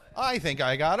 it's Well, off. I think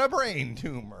I got a brain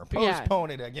tumor.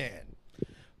 Postpone it again.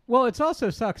 Well, it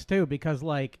also sucks too because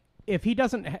like if he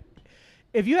doesn't,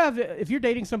 if you're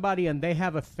dating somebody and they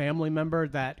have a family member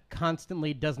that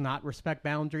constantly does not respect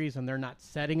boundaries and they're not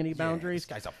setting any boundaries,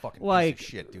 This guy's a fucking like piece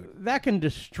of shit, dude. that can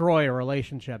destroy a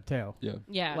relationship too. Yeah.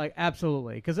 Yeah. Like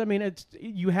absolutely, because I mean it's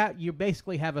you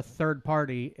basically have a third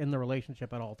party in the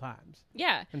relationship at all times.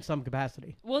 Yeah. In some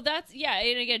capacity. Well, that's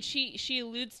and again, she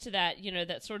alludes to that, you know,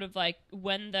 that sort of like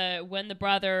when the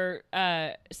brother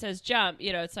says jump,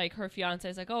 you know, it's like her fiance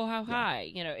is like, oh, how high,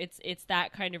 you know, it's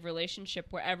that kind of relationship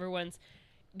where everyone's,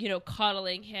 you know,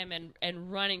 coddling him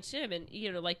and running to him, and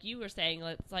you know, like you were saying,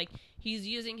 it's like he's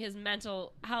using his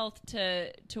mental health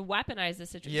to weaponize the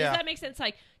situation. Yeah. Does that make sense?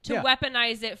 Like to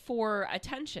weaponize it for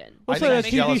attention. Also, think that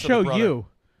he's TV jealous of the show brother. You,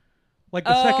 like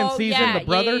the second season, the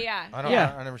brother. I don't.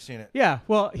 Yeah. I've never seen it. Yeah,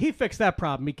 well, he fixed that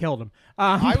problem. He killed him.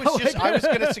 I was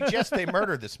going to suggest they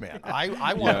murder this man.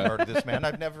 I want to murder this man.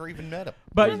 I've never even met him.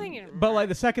 But like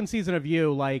the second season of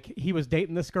You, like he was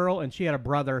dating this girl and she had a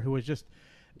brother who was just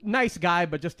nice guy,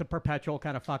 but just a perpetual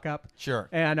kind of fuck up. Sure.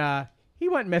 And he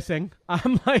went missing.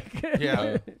 I'm like,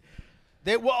 Yeah.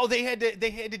 They had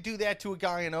to do that to a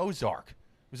guy in Ozark. It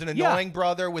was an annoying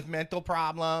brother with mental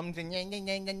problems, and I'm going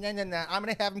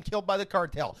to have him killed by the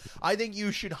cartel. I think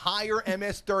you should hire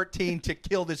MS-13 to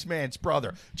kill this man's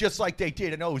brother, just like they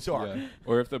did in Ozark. Yeah.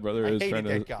 Or if the brother I is hated trying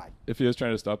that to, guy. if he was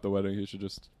trying to stop the wedding, he should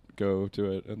just go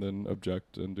to it and then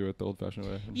object and do it the old-fashioned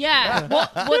way. Yeah. Well,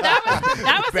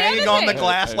 that was banging the other on the thing.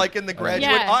 glass like in The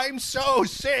Graduate. Yeah. I'm so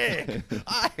sick.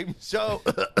 I'm so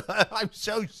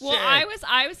sick. Well,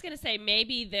 I was gonna say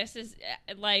maybe this is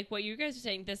like what you guys are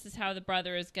saying. This is how the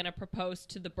brother is gonna propose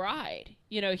to the bride.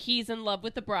 You know, he's in love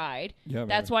with the bride. Yeah,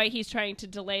 That's maybe. why he's trying to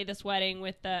delay this wedding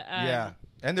with the. Yeah.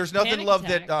 And there's nothing panic love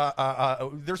attack.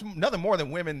 that there's nothing more than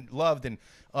women love than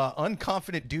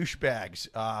unconfident douchebags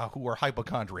who are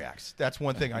hypochondriacs. That's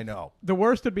one thing I know. The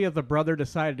worst would be if the brother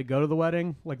decided to go to the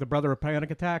wedding, like the brother of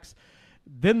panic attacks.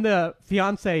 Then the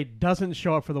fiance doesn't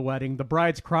show up for the wedding. The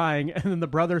bride's crying, and then the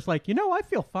brother's like, I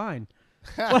feel fine.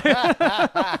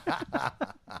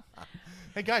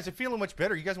 Hey guys, I'm feeling much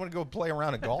better. You guys want to go play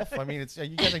around at golf? I mean, it's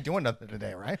you guys ain't doing nothing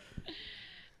today, right?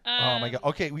 Oh my god.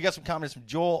 Okay, we got some comments from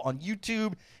Joel on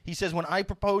YouTube. He says, when I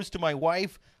proposed to my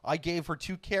wife, I gave her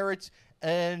 2 carrots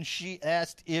and she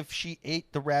asked if she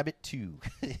ate the rabbit too.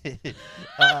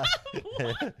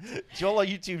 Joel on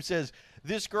YouTube says,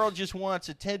 this girl just wants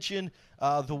attention.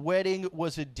 The wedding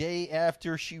was a day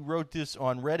after she wrote this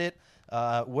on Reddit.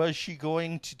 Was she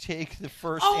going to take the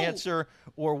first answer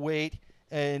or wait?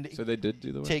 And So they did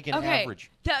do the take an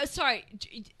average. Sorry,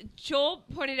 Joel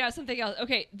pointed out something else.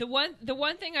 Okay, the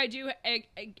one thing I do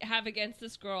have against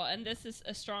this girl, and this is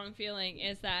a strong feeling,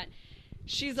 is that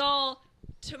she's all.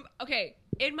 Okay,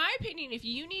 in my opinion, if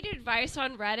you need advice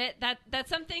on Reddit, that's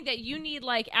something that you need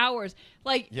like hours.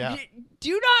 Like,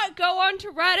 do not go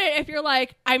onto Reddit if you're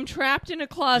like, I'm trapped in a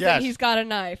closet. Yes. He's got a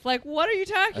knife. Like, what are you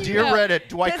talking Dear about? Reddit,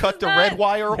 do I This cut is the not- red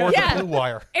wire or the Yeah. blue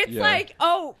wire? It's Yeah. like,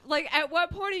 at what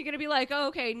point are you going to be like,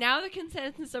 okay, now the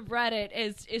consensus of Reddit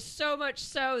is so much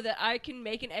so that I can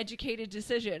make an educated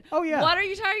decision. Oh, yeah. What are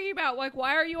you talking about? Like,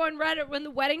 why are you on Reddit when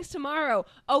the wedding's tomorrow?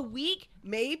 A week,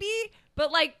 maybe?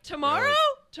 But, like, tomorrow? Really?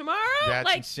 Tomorrow? That's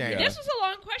like, insane. This was a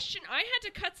long question. I had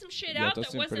to cut some shit Yeah, out it does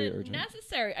that seem pretty wasn't urgent.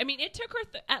 necessary. I mean, it took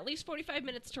her at least 45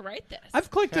 minutes to write this. I've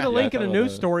clicked at Yeah, a link I in a thought news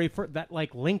about it. story for that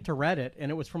like link to Reddit,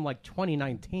 and it was from like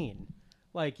 2019.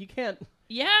 Like you can't.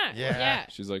 Yeah.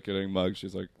 She's like getting mugged.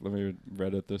 She's like, let me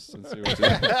Reddit this and see what's in.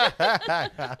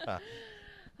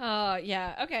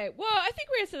 Yeah. Okay. Well, I think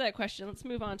we answered that question. Let's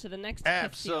move on to the next. 50 one.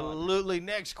 Absolutely.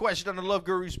 Next question on the Love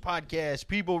Gurus podcast.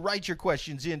 People, write your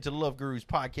questions into Love Gurus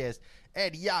podcast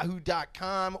at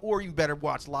yahoo.com, or you better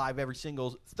watch live every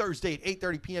single Thursday at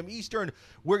 8:30 p.m. Eastern.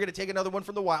 We're going to take another one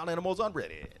from the wild animals on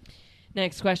Reddit.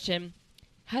 Next question.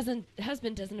 Husband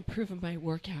doesn't approve of my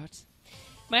workouts.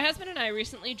 My husband and I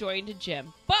recently joined a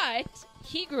gym, but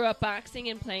he grew up boxing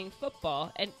and playing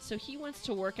football, and so he wants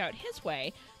to work out his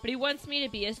way, but he wants me to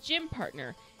be his gym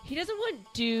partner. He doesn't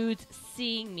want dudes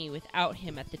seeing me without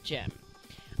him at the gym.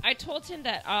 I told him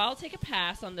that I'll take a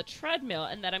pass on the treadmill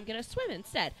and that I'm going to swim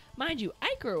instead. Mind you,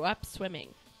 I grew up swimming.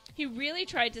 He really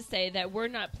tried to say that we're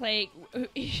not paying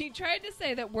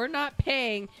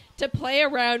to play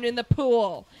around in the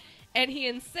pool. And he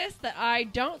insists that I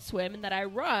don't swim and that I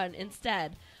run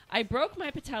instead. I broke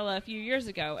my patella a few years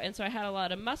ago, and so I had a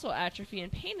lot of muscle atrophy and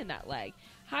pain in that leg.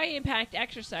 High-impact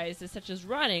exercises such as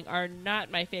running are not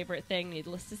my favorite thing,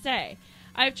 needless to say.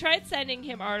 I've tried sending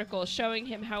him articles showing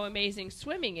him how amazing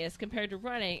swimming is compared to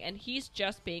running, and he's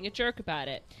just being a jerk about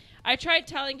it. I tried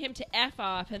telling him to F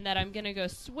off and that I'm going to go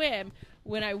swim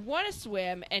when I want to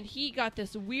swim, and he got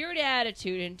this weird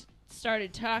attitude and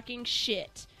started talking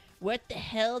shit. What the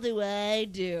hell do I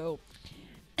do?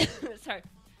 Sorry.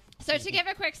 So to give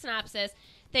a quick synopsis,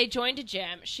 they joined a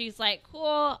gym. She's like,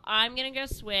 cool, I'm going to go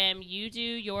swim. You do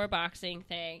your boxing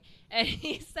thing. And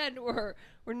he said we're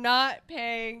not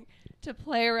paying to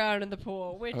play around in the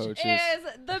pool, which is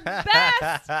the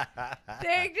best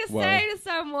thing to say to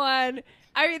someone.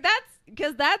 I mean,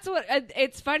 that's what,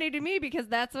 it's funny to me because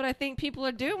that's what I think people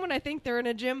are doing when I think they're in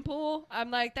a gym pool.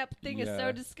 I'm like, that thing is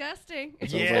so disgusting.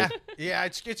 Yeah,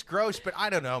 it's gross, but I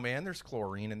don't know, man. There's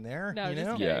chlorine in there. No, you just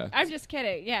know? kidding. Yeah. I'm just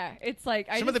kidding. Yeah, it's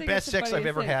like Some of the best sex I've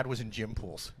ever had was in gym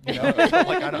pools. You know, like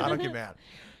I don't get mad.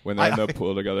 When they're in the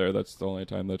pool together, that's the only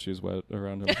time that she's wet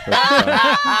around him.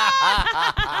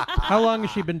 How long has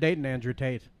she been dating Andrew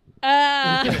Tate?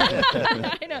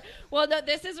 I know. Well, no,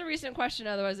 this is a recent question.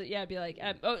 Otherwise, it'd be like,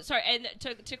 sorry. And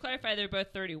to clarify, they're both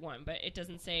 31, but it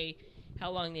doesn't say how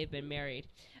long they've been married.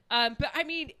 But I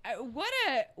mean, what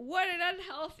an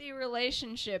unhealthy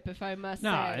relationship, if I must say.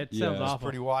 No, it sounds It's awful.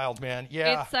 pretty wild, man.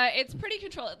 Yeah. It's pretty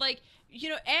controlled. Like, you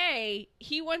know,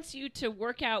 he wants you to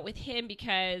work out with him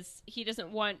because he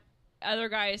doesn't want other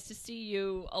guys to see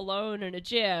you alone in a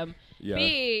gym. Yeah.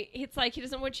 B, it's like he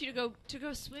doesn't want you to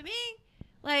go swimming.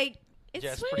 Like, it's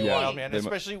It's swimming. pretty wild, man. They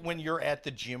Especially when you're at the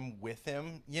gym with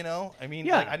him, you know? I mean,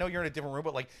 Yeah. like, I know you're in a different room,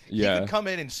 but, like, he Yeah. could come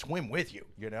in and swim with you,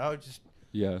 you know? Just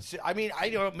Yeah. So, I mean, I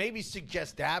don't maybe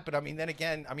suggest that, but I mean, then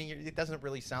again, I mean, it doesn't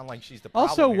really sound like she's the problem.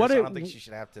 Also, here, what so I it- don't think she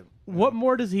should have to. What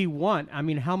more does he want? I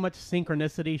mean, how much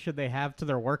synchronicity should they have to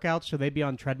their workouts? Should they be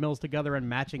on treadmills together and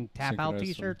matching tap-out Synchronicity.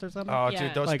 T-shirts or something? Oh, Yeah.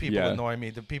 dude, those Like- people Yeah. annoy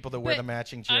me. The people that wear the But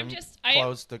matching I'm gym I am-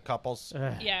 clothes, the couples.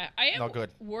 Yeah, I am Not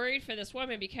good. worried for this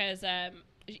woman because,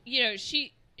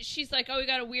 she's like, oh, we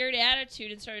got a weird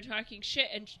attitude and started talking shit.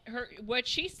 And what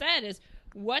she said is,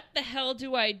 what the hell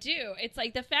do I do? It's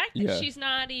like the fact that Yeah. she's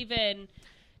not even...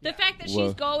 The fact that Well-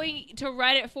 she's going to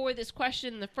Reddit for this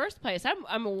question in the first place,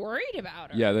 I'm worried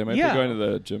about her. Yeah, they might Yeah. be going to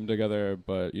the gym together,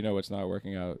 but what's not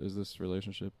working out is this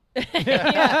relationship.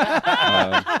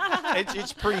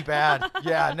 It's pretty bad.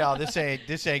 Yeah, no, this ain't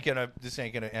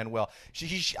gonna end well.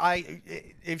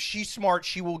 If she's smart,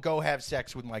 she will go have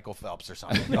sex with Michael Phelps or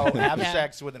something. Go have Yeah.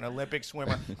 sex with an Olympic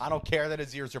swimmer. I don't care that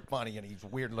his ears are funny and he's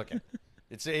weird looking.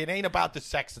 It ain't about the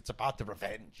sex. It's about the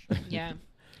revenge. Yeah.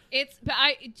 But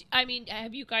I mean,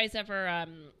 have you guys ever,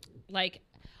 like,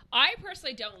 I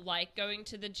personally don't like going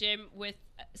to the gym with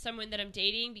someone that I'm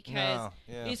dating because No,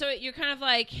 yeah. so you're kind of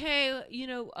like, hey,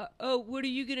 what are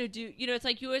you going to do? It's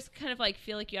like you always kind of like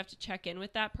feel like you have to check in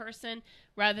with that person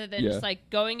rather than Yeah. just like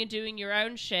going and doing your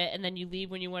own shit and then you leave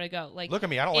when you want to go. Like, Look at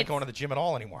me. I don't like it's- going to the gym at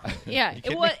all anymore. Yeah, You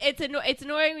kidding me? it's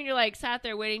annoying when you're like sat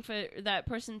there waiting for that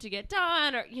person to get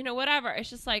done or whatever. It's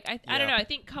just like I don't know. I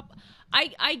think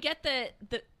I get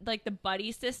the like the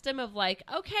buddy system of like,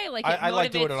 okay, like it I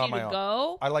like doing motivates it on you my to own.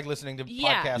 go. I like listening to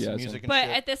Yeah. podcasts Yeah, and music and But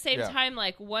shit. at the same Yeah. time,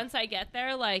 like once I get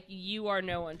there, like you are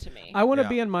no one to me. I want to Yeah.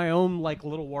 be in my own like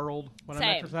little world when I'm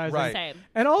Same. exercising. Right. Same.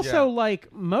 And also, Yeah.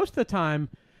 like most of the time,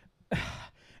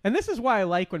 and this is why I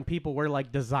like when people wear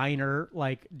like designer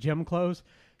like gym clothes.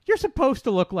 You're supposed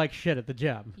to look like shit at the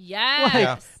gym. Yes. Like,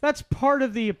 Yeah. that's part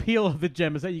of the appeal of the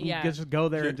gym is that you can Yeah. just go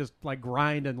there You- and just like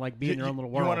grind and like be in your own little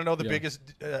world. You want to know the Yeah.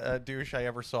 biggest douche I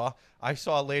ever saw? I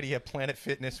saw a lady at Planet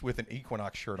Fitness with an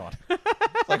Equinox shirt on.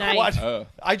 It's like Nice. what? Oh.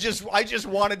 I just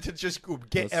wanted to just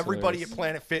get That's everybody hilarious. at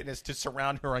Planet Fitness to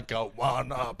surround her and go,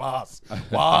 one of us,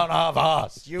 one of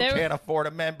us. You There- can't afford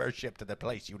a membership to the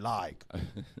place you like.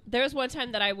 There was one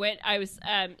time that I went. I was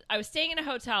staying in a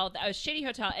hotel. I was a shitty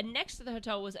hotel, and next to the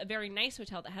hotel was a very nice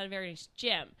hotel that had a very nice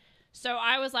gym. So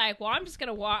I was like, "Well, I'm just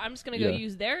gonna walk. I'm just gonna go Yeah.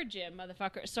 use their gym,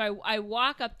 motherfucker." So I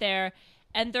walk up there,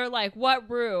 and they're like, "What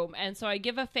room?" And so I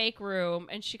give a fake room,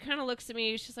 and she kind of looks at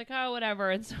me. She's like, "Oh,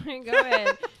 whatever." And so I go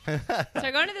in. So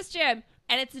I go into this gym,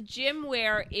 and it's a gym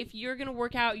where if you're gonna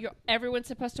work out, everyone's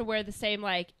supposed to wear the same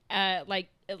like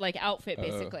outfit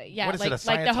basically. Yeah, What is like it, a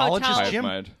like the Scientologist hotel. gym?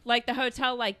 Mind. Like the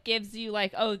hotel, like gives you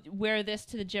like, oh, wear this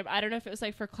to the gym. I don't know if it was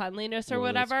like for cleanliness or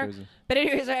Whoa, that's whatever. crazy. But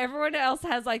anyways, everyone else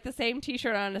has like the same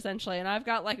T-shirt on essentially, and I've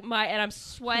got like and I'm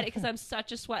sweating because I'm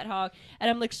such a sweat hog, and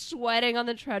I'm like sweating on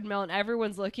the treadmill, and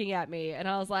everyone's looking at me, and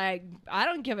I was like, I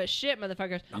don't give a shit,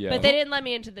 motherfuckers. Yeah. But they didn't let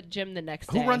me into the gym the next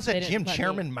day. Who runs They that didn't gym? let me.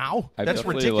 Chairman Mao? I've That's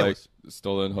definitely ridiculous. like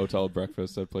stolen hotel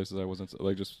breakfast at places I wasn't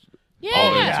like just. Yeah,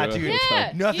 all yeah, into it. dude.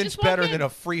 Yeah. You Nothing's just walk better in. than a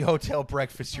free hotel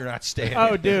breakfast you're not staying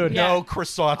Oh, in. dude. Yeah. No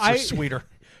croissants are I- sweeter.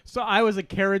 So I was a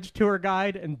carriage tour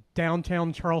guide in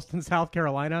downtown Charleston, South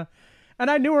Carolina, and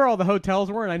I knew where all the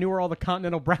hotels were, and I knew where all the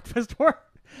continental breakfast were.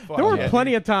 There were yeah,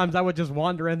 plenty of times I would just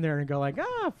wander in there and go like,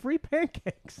 free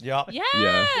pancakes. Yep.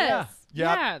 Yes.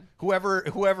 Yeah. Whoever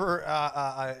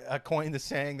coined the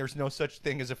saying "there's no such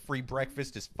thing as a free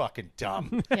breakfast" is fucking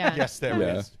dumb. Yeah. Yes, there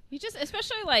Yeah. is. You just,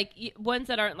 especially like ones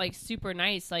that aren't like super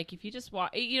nice. Like if you just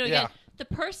walk, Yeah. again, the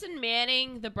person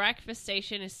manning the breakfast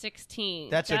station is 16.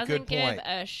 That's a doesn't good give point.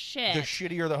 a shit. The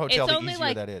shittier the hotel, it's the only easier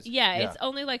like that is. yeah, it's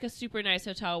only like a super nice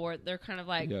hotel where they're kind of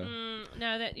like, Yeah.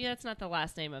 no, that's not the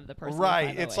last name of the person.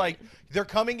 Right. It's 508. like they're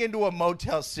coming into a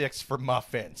Motel 6 for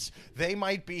muffins. They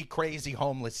might be crazy,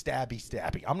 homeless, stabby.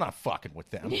 I'm not fucking with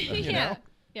them. You yeah, know?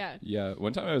 yeah. Yeah,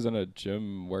 one time I was in a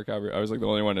gym workout. I was like the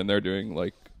only one in there doing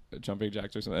like jumping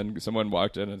jacks or something. And someone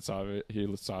walked in and saw me. He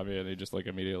saw me and he just like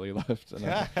immediately left. And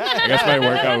I guess my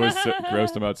workout was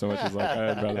grossed him out so much. He's like,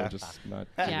 I'd rather just not.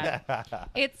 Yeah.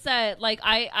 It's like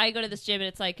I go to this gym and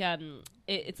it's like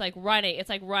it's like running. It's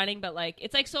like running, but like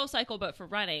it's like Soul Cycle but for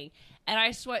running. And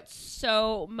I sweat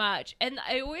so much. And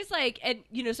I always like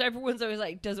so everyone's always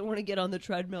like doesn't want to get on the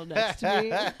treadmill next to me.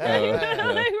 yeah.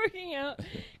 Like working out.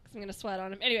 'Cause I'm gonna sweat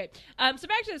on him. Anyway, so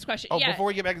back to this question. Oh, yeah. before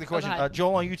we get back to the question, go ahead.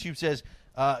 Joel on YouTube says,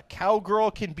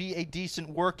 cowgirl can be a decent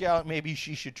workout. Maybe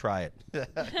she should try it.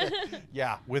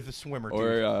 Yeah, with a swimmer, dude.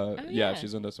 Or yeah. if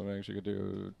she's into swimming, she could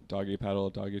do doggy paddle,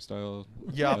 doggy style.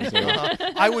 Yeah, So-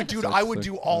 I would do. So I it's would like,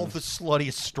 do all the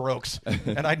sluttiest strokes,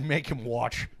 and I'd make him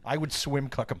watch. I would swim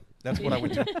cuck him. That's what I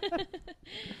would do.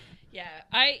 Yeah.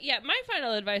 My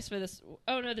final advice for this.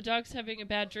 Oh no, the dog's having a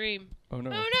bad dream. Oh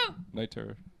no! Oh no. Night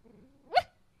terror.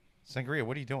 Sangria,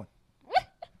 what are you doing?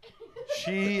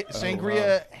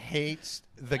 Sangria hates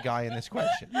the guy in this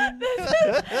question.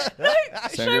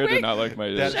 Sangria did not like my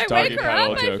Should I doggy wake her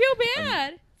paddle up? joke. I feel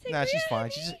bad. Nah, she's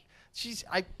fine.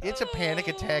 It's a panic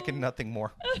attack and nothing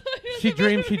more. She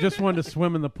dreamed she just wanted to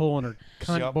swim in the pool and her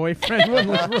cunt boyfriend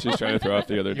was She's trying to throw off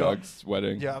the other dog's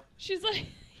wedding. Yeah. She's like,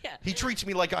 yeah. He treats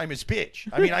me like I'm his bitch.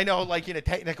 I mean, I know, like, in a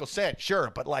technical sense,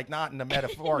 sure, but, like, not in a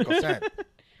metaphorical sense.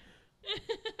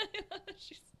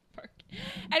 She's barking.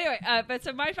 Anyway, but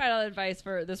so my final advice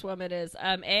for this woman is,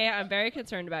 A, I'm very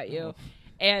concerned about you.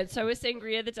 And so is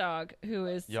Sangria the dog, who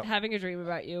is having a dream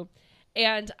about you.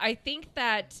 And I think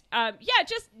that,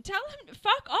 just tell him,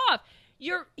 fuck off.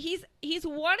 He's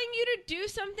wanting you to do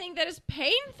something that is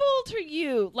painful to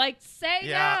you. Like, say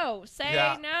no. Say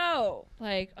no.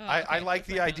 Like, I like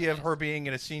the idea of her being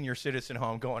in a senior citizen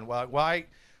home going, well, why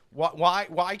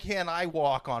can't I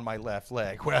walk on my left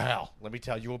leg? Well, let me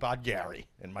tell you about Gary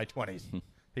in my 20s.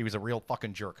 He was a real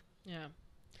fucking jerk. Yeah.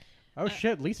 Oh,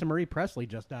 shit. Lisa Marie Presley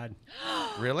just died.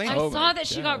 Really? I saw that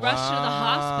she got rushed to the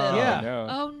hospital. Yeah. No.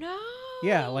 Oh, no.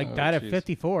 Yeah, died at geez.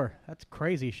 54. That's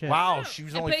crazy shit. Wow, she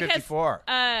was only 54.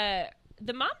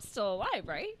 The mom's still alive,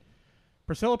 right?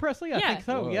 Priscilla Presley? I Yeah. think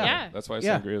so, Whoa. yeah. That's why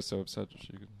Yeah. Sangria is so upset that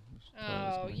she could.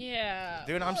 Oh, yeah.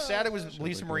 Dude, I'm sad it was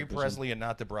Lisa Marie Presley and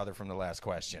not the brother from the last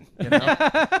question. You know?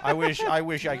 I wish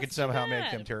I could somehow make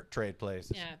them trade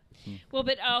places. Yeah. Well,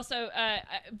 but also,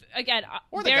 again,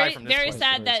 Or the guy very, from this very place.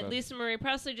 sad Very that sad. Lisa Marie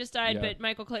Presley just died. Yeah. But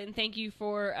Michael Clayton, thank you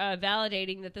for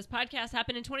validating that this podcast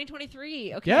happened in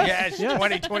 2023. Okay. Yes. Yes,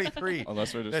 2023.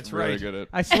 Unless we're just That's really right. good at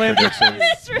I slammed it. predictions.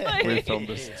 That's right. We filmed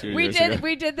this 2 We years did. ago.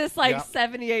 We did this like Yeah.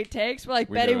 78 takes. We're like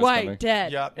We Betty knew it was White coming.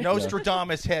 dead. Yeah,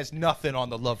 Nostradamus has nothing on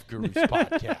the Love Gurus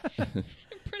podcast.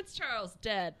 Prince Charles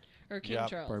dead, or King Yep.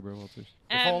 Charles. Barbara Walters.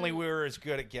 If only we were as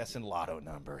good at guessing lotto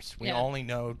numbers. We Yeah. only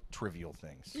know trivial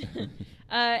things.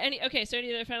 Okay. So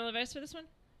any other final advice for this one?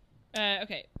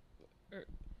 Okay.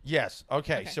 Yes.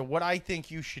 Okay. Okay. So what I think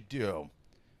you should do,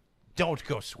 don't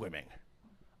go swimming.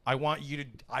 I want you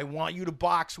to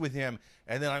box with him,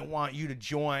 and then I want you to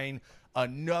join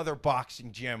another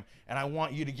boxing gym, and I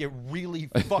want you to get really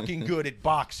fucking good at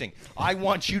boxing. I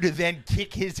want you to then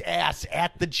kick his ass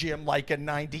at the gym like a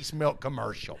 90s milk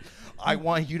commercial. I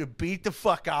want you to beat the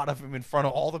fuck out of him in front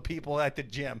of all the people at the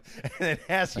gym, and then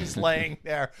as he's laying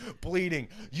there bleeding,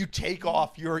 you take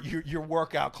off your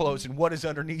workout clothes, and what is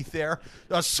underneath there?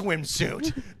 A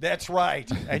swimsuit. That's right.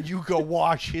 And you go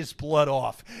wash his blood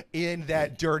off in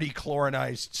that dirty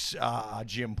chlorinized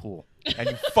gym pool.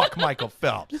 And you fuck Michael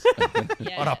Phelps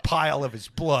on a pile of his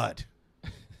blood.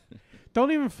 Don't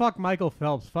even fuck Michael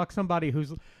Phelps. Fuck somebody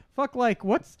who's... Fuck, like,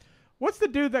 what's the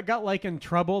dude that got, like, in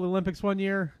trouble at the Olympics one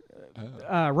year?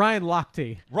 Ryan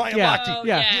Lochte. Ryan Yeah. Lochte. Oh,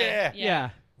 Yeah. Yeah.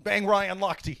 Bang Ryan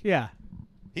Lochte. Yeah.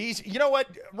 You know what?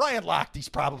 Ryan Lochte's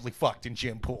probably fucked in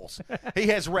gym pools. He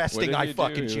has What resting did I he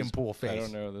fuck do? in He gym was- pool face. I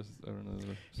don't know this.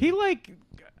 He, like,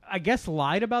 I guess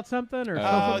lied about something or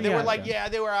something. They Yeah. were like,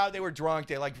 they were out, they were drunk,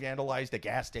 they like vandalized a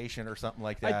gas station or something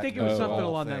like that. I think it was Oh, something whole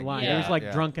along that thing. line. Yeah. It was like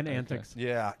Yeah. drunken antics.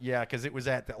 Yeah, because it was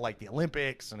at the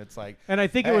Olympics, and it's like, And I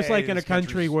think it was hey, like in a this country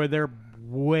country's- where they're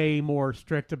way more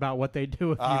strict about what they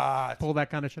do if you Ah, pull that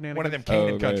kind of shenanigans. one of them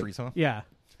Canaan right. countries, huh? Yeah.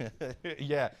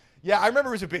 Yeah, I remember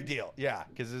it was a big deal. Yeah,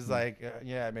 because it was like,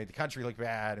 it made the country look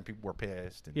bad, and people were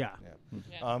pissed. And, Yeah.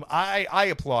 Yeah. I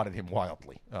applauded him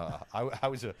wildly. I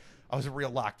was a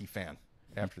real Lochte fan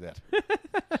after that.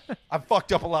 I've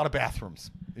fucked up a lot of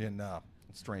bathrooms in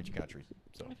strange countries.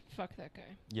 So Fuck that guy.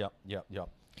 yep.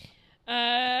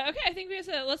 Okay, I think we have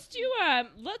to. Let's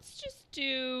just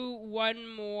do one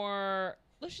more.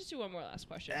 Let's just do one more last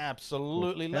question.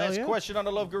 Absolutely. Hell Last yeah. question on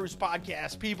the Love Gurus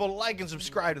podcast. People, like and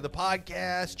subscribe to the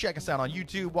podcast. Check us out on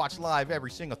YouTube. Watch live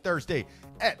every single Thursday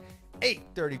at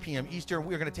 8:30 p.m. Eastern.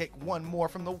 We're going to take one more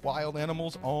from the wild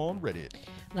animals on Reddit.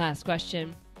 Last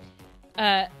question.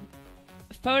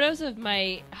 Photos of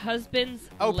my husband's.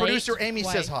 Oh, late producer Amy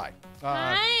wife. says hi.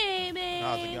 Hi, Amy.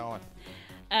 How's it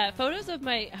going? Photos of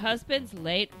my husband's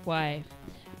late wife.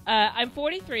 I'm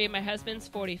 43 and my husband's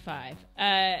 45.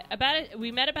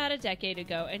 We met about a decade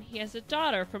ago, and he has a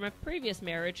daughter from a previous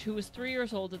marriage who was 3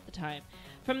 years old at the time.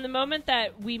 From the moment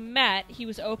that we met, he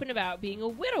was open about being a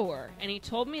widower, and he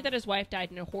told me that his wife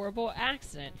died in a horrible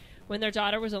accident when their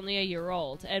daughter was only a year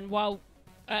old. And while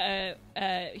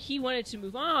he wanted to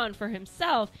move on for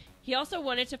himself, he also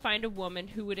wanted to find a woman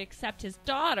who would accept his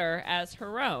daughter as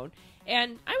her own.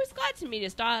 And I was glad to meet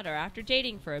his daughter after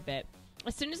dating for a bit.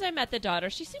 As soon as I met the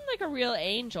daughter, she seemed like a real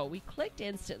angel. We clicked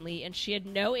instantly, and she had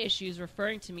no issues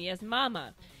referring to me as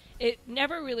Mama. It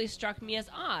never really struck me as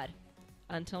odd.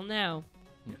 Until now.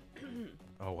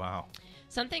 Oh, wow.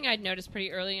 something I'd noticed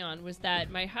pretty early on was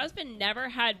that my husband never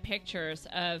had pictures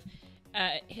of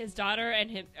his daughter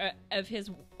and of his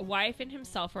wife and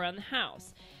himself around the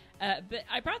house. But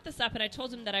I brought this up and I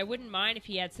told him that I wouldn't mind if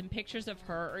he had some pictures of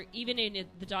her or even in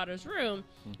the daughter's room.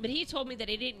 But he told me that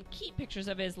he didn't keep pictures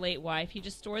of his late wife. He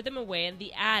just stored them away in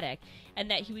the attic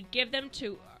and that he would give them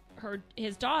to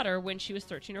his daughter when she was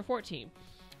 13 or 14.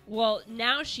 Well,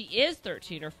 now she is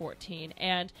 13 or 14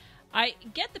 and I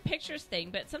get the pictures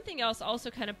thing, but something else also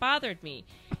kind of bothered me.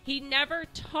 He never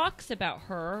talks about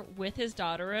her with his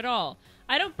daughter at all.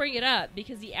 I don't bring it up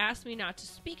because he asked me not to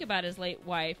speak about his late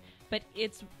wife, but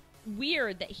it's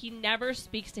weird that he never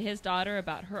speaks to his daughter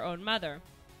about her own mother.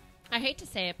 I hate to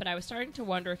say it, but I was starting to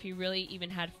wonder if he really even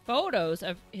had photos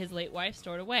of his late wife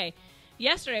stored away.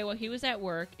 Yesterday, while he was at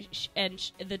work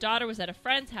and the daughter was at a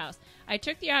friend's house, I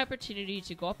took the opportunity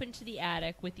to go up into the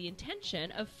attic with the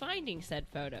intention of finding said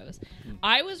photos.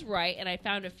 I was right, and I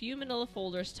found a few manila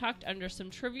folders tucked under some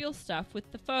trivial stuff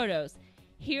with the photos.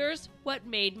 Here's what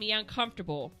made me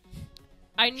uncomfortable.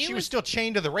 I knew she was still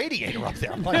chained to the radiator up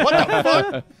there. I'm like, what the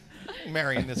fuck? I'm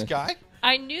marrying this guy.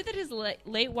 I knew that his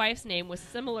late wife's name was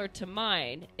similar to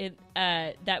mine,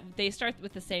 that they start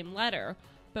with the same letter.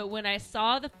 But when I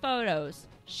saw the photos,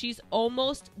 she's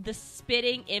almost the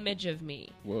spitting image of me.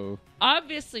 Whoa.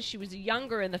 Obviously, she was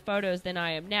younger in the photos than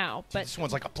I am now. But this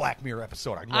one's like a Black Mirror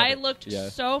episode. I looked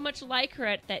so much like her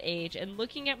at that age. And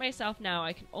looking at myself now,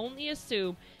 I can only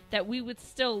assume that we would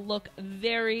still look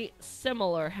very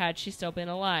similar had she still been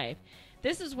alive.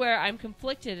 This is where I'm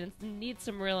conflicted and need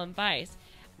some real advice.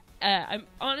 I'm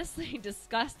honestly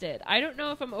disgusted. I don't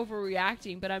know if I'm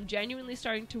overreacting, but I'm genuinely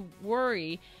starting to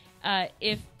worry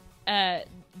if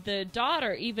the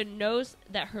daughter even knows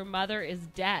that her mother is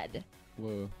dead.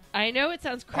 Whoa. I know it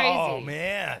sounds crazy. Oh,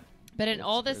 man. But in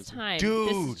all this time, Dude.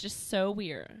 this is just so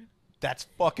weird. That's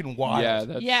fucking wild. Yeah,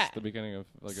 that's the beginning of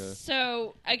like a.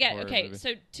 So again, okay. movie.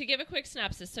 So to give a quick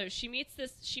synopsis, so she meets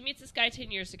this guy 10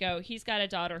 years ago. He's got a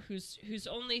daughter who's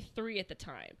only 3 at the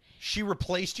time. She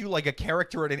replaced you like a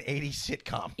character in an 80s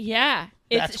sitcom. Yeah,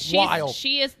 That's wild.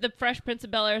 She is the Fresh Prince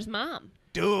of Bel-Air's mom.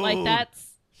 Dude. Like that's.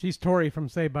 She's Tori from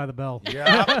Saved by the Bell.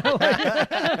 Yeah.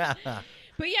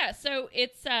 But yeah, so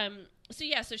it's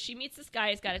so she meets this guy.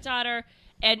 He's got a daughter,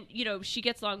 and she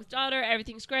gets along with the daughter.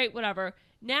 Everything's great, whatever.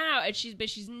 Now, and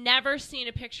she's never seen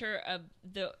a picture of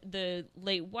the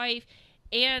late wife,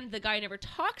 and the guy never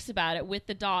talks about it with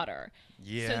the daughter.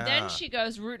 Yeah. So then she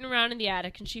goes rooting around in the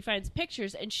attic, and she finds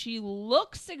pictures, and she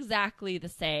looks exactly the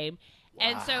same. Wow.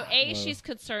 And so, she's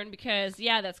concerned because,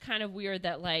 that's kind of weird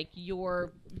that, like,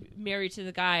 you're married to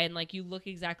the guy and, like, you look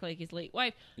exactly like his late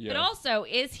wife. Yeah. But also,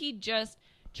 is he just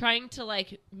trying to,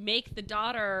 like, make the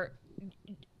daughter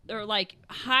or, like,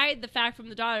 hide the fact from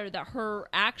the daughter that her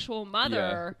actual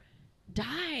mother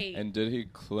died? And did he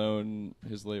clone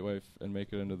his late wife and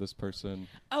make it into this person?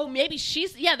 Oh, maybe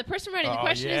she's... Yeah, the person writing the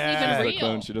question isn't even She's real. the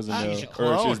clone she doesn't know.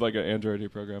 Or she's like an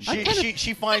Android program.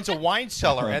 She finds a wine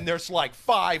cellar, and there's like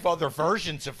 5 other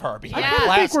versions of her behind Yeah.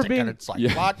 plastic, and it's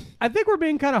like, what? I think we're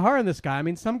being kind of hard on this guy. I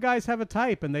mean, some guys have a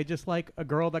type, and they just like a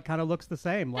girl that kind of looks the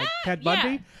same, like Ted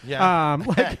Bundy. Yeah.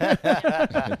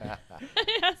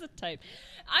 That's a type.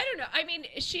 I don't know. I mean,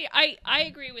 I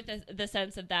agree with the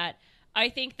sense of that. I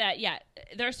think that,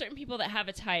 there are certain people that have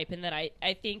a type, and that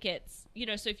I think it's,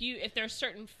 so if there are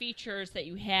certain features that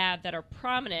you have that are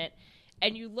prominent,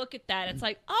 and you look at that, it's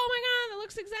like, oh my God, that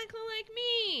looks exactly like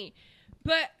me.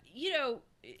 But,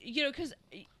 because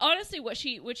honestly, what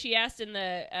she asked in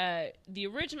the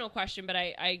original question, but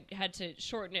I had to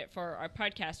shorten it for our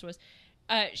podcast, was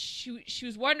she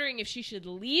was wondering if she should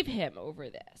leave him over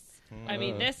this. I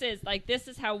mean, this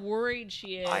is how worried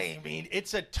she is. I mean,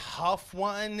 it's a tough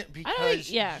one because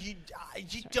you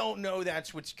don't know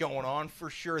that's what's going on for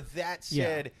sure. That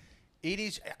said, it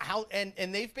is how and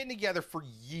they've been together for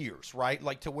years, right?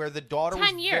 Like to where the daughter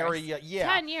 10 was years. very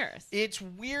 10 years. It's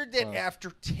weird that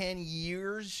after 10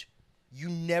 years you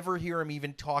never hear him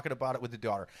even talking about it with the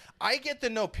daughter. I get the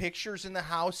no pictures in the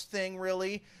house thing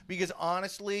really because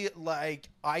honestly, like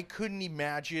I couldn't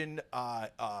imagine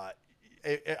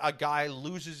a guy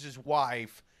loses his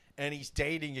wife and he's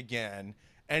dating again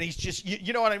and he's just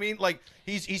you know what I mean, like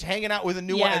he's hanging out with a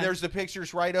new one and there's the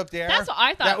pictures right up there. That's what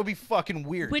I thought. That would be fucking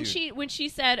weird. When she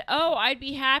said, oh, I'd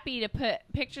be happy to put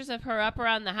pictures of her up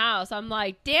around the house, I'm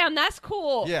like, damn, that's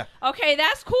cool. Yeah, okay,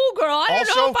 that's cool, girl. I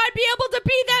don't know if I'd be able to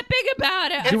be that big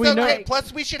about it. It's okay.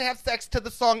 Plus we should have sex to the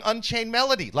song Unchained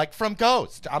Melody, like from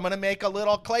Ghost. I'm gonna make a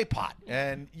little clay pot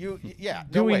and do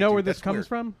we know where this comes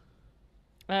from?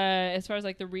 As far as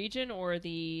like the region or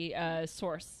the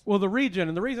source? Well, the region,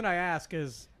 and the reason I ask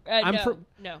is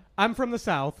I'm from the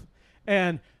South,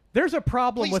 and There's a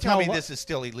problem Please with tell how me this is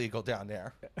still illegal down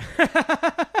there.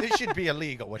 This should be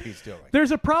illegal, what he's doing.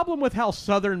 There's a problem with how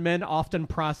Southern men often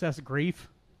process grief.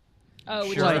 Oh,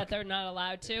 which Sure. is that they're not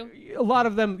allowed to? A lot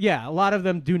of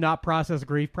them do not process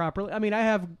grief properly. I mean, I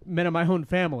have men in my own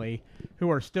family who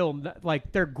are still,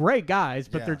 like, they're great guys,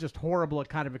 but they're just horrible at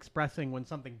kind of expressing when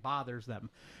something bothers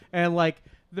them. And, like,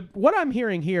 what I'm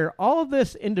hearing here, all of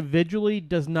this individually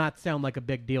does not sound like a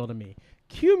big deal to me.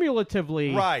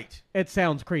 Cumulatively, Right. it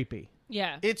sounds creepy.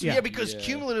 Yeah. It's because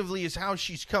cumulatively is how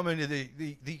she's coming to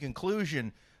the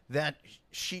conclusion that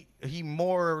he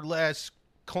more or less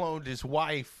cloned his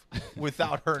wife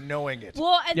without her knowing it.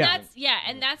 Well,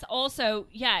 and that's also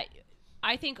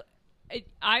I think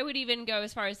I would even go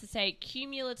as far as to say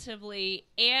cumulatively,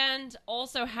 and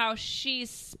also how she's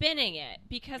spinning it,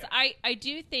 because I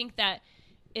do think that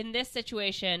in this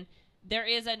situation there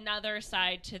is another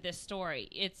side to this story.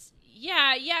 It's she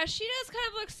does kind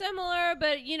of look similar,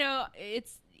 but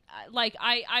it's like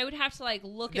I would have to like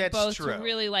look at both to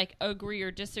really like agree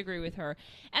or disagree with her.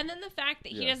 And then the fact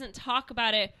that he doesn't talk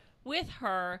about it with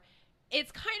her,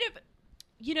 it's kind of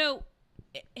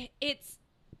it's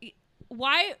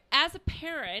why, as a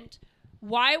parent,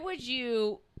 why would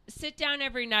you sit down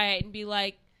every night and be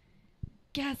like,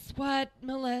 guess what,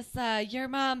 Melissa, your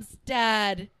mom's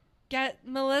dead. Get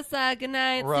Melissa, good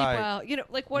night, right. sleep well.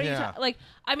 Like, what are you like?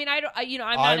 I mean, I don't. I'm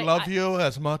not. I love you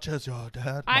as much as your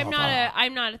dad. I'm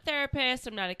not a therapist.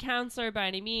 I'm not a counselor by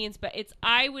any means. But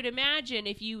I would imagine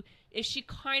if she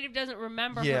kind of doesn't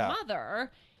remember her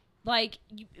mother, like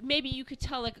maybe you could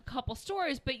tell like a couple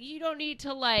stories, but you don't need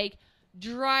to like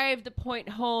drive the point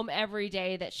home every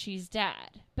day that she's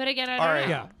dead. But again, I don't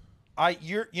know.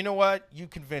 Yeah. You know what? You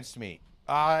convinced me.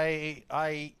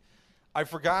 I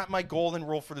forgot my golden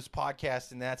rule for this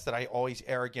podcast, and that's that I always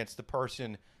err against the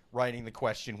person writing the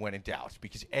question when in doubt.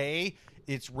 Because A,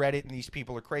 it's Reddit and these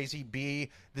people are crazy. B,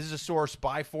 this is a source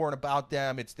by, for, and about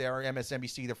them. It's their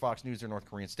MSNBC, their Fox News, their North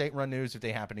Korean state-run news if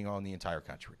they happening on the entire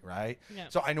country, right? Yeah.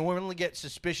 So I normally get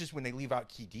suspicious when they leave out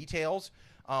key details.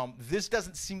 This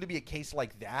doesn't seem to be a case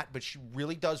like that, but she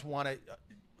really does want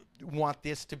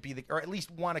this to be or at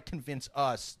least want to convince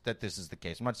us that this is the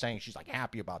case. I'm not saying she's like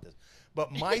happy about this,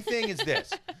 but my thing is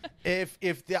this: if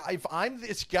I'm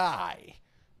this guy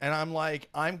and I'm like,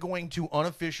 I'm going to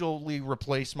unofficially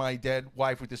replace my dead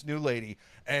wife with this new lady,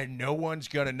 and no one's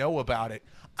gonna know about it,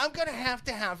 I'm gonna have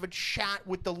a chat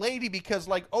with the lady, because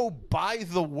like, oh, by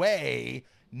the way,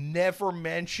 never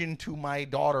mention to my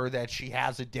daughter that she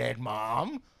has a dead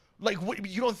mom. Like, what,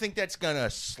 you don't think that's going to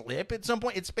slip at some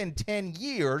point? It's been 10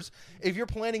 years. If you're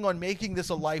planning on making this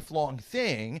a lifelong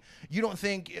thing, you don't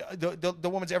think the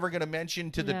woman's ever going to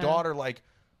mention to the daughter, like,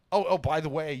 oh, by the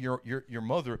way, your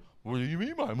mother. What do you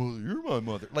mean, my mother? You're my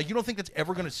mother. Like, you don't think that's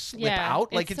ever going to slip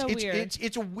out? Like, it's weird.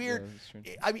 It's a weird.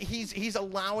 Yeah, I mean, he's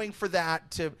allowing for that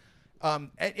to,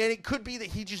 and it could be that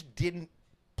he just didn't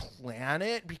plan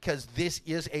it, because this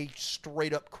is a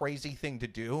straight up crazy thing to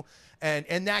do,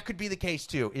 and that could be the case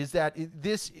too, is that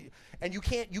this, and you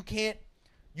can't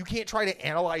try to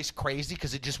analyze crazy,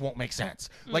 because it just won't make sense.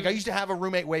 Like, I used to have a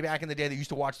roommate way back in the day that used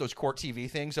to watch those court TV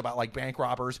things about like bank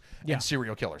robbers and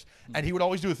serial killers, and he would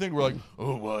always do a thing where like,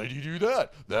 oh, why did you do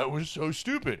that? That was so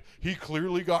stupid. He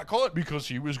clearly got caught because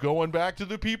he was going back to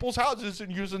the people's houses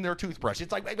and using their toothbrush.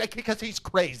 It's like because he's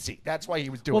crazy. That's why he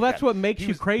was doing. Well, that's what makes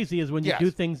you crazy, is when you do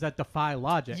things that defy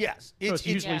logic. Yes, so it's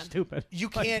usually stupid. You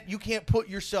can't put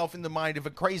yourself in the mind of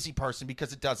a crazy person,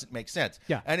 because it doesn't make sense.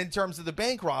 Yeah. And in terms of the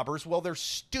bank robbers, well, they're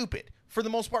stupid. For the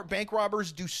most part, bank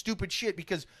robbers do stupid shit,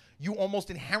 because you almost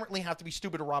inherently have to be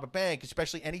stupid to rob a bank,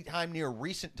 especially any time near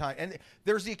recent time. And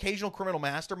there's the occasional criminal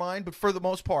mastermind, but for the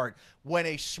most part, when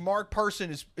a smart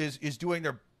person is doing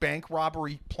their bank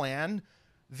robbery plan,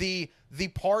 the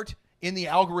part in the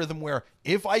algorithm where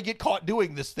if I get caught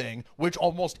doing this thing, which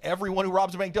almost everyone who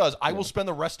robs a bank does, I will spend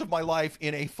the rest of my life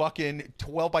in a fucking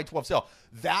 12 by 12 cell.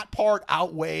 That part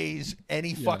outweighs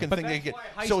any fucking thing they get.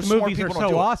 So smart movies people are don't so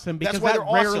do it. awesome, because that's why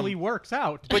that rarely works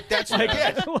out. But that's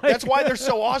that's why they're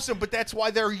so awesome. But that's why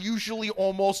they're usually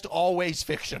almost always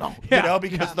fictional.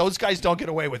 Because those guys don't get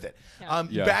away with it.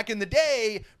 Back in the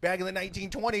day, back in the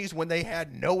 1920s, when they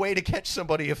had no way to catch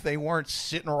somebody if they weren't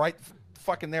sitting right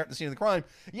fucking there at the scene of the crime,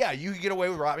 you could get away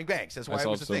with robbing banks. That's why it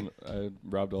was a thing. I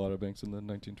robbed a lot of banks in the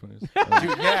 1920s. Dude,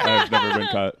 I've never been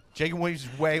caught. Jacob Williams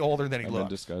is way older than he I'm looks. in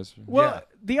disguise. Well,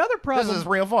 the other problem... This is his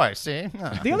real voice, see?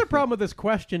 The other problem with this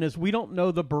question is we don't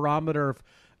know the barometer of...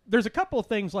 There's a couple of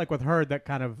things like with her that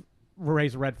kind of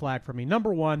raise a red flag for me.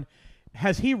 Number one,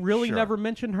 has he really never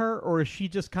mentioned her, or is she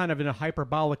just kind of in a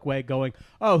hyperbolic way going,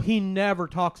 oh, he never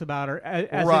talks about her, as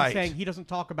in saying he doesn't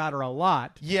talk about her a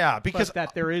lot? Yeah, because but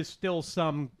that there is still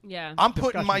some. Yeah, I'm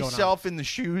putting myself in the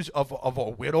shoes of a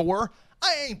widower.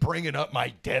 I ain't bringing up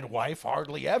my dead wife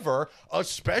hardly ever,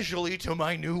 especially to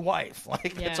my new wife.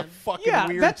 Like that's a fucking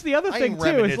weird. Yeah, that's the other thing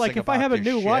too. Is like if I have a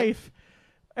new wife.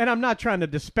 And I'm not trying to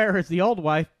disparage the old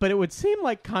wife, but it would seem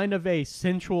like kind of a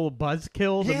sensual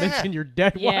buzzkill to mention your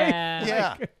dead wife.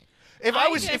 Yeah. If I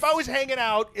was hanging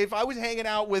out with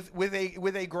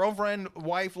a girlfriend,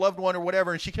 wife, loved one, or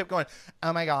whatever, and she kept going,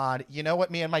 "Oh my God, you know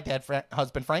what me and my dead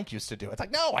husband Frank used to do?" It's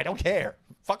like, no, I don't care.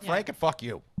 Fuck Frank and fuck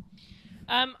you.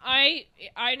 I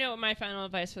know what my final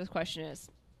advice for this question is.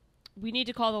 We need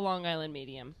to call the Long Island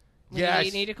medium. We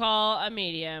need to call a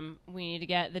medium. We need to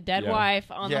get the dead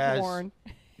wife on the horn.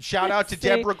 Shout out to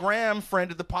Deborah Graham, friend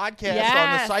of the podcast,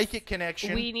 on the Psychic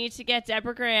Connection. We need to get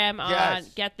Deborah Graham on,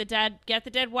 get the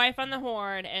dead wife on the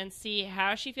horn, and see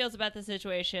how she feels about the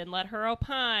situation. Let her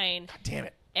opine. God damn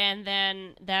it! And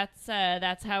then that's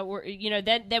how we're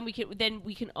then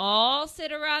we can all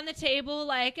sit around the table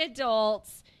like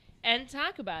adults and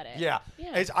talk about it. Yeah.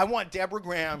 I want Deborah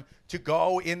Graham to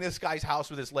go in this guy's house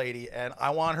with this lady, and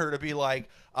I want her to be like,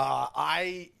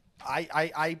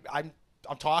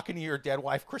 I'm talking to your dead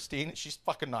wife, Christine. She's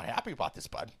fucking not happy about this,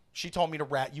 bud. She told me to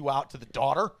rat you out to the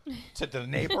daughter, to the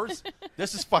neighbors.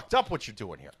 This is fucked up what you're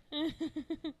doing here.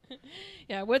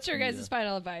 Yeah. What's your guys'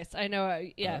 final advice? I know.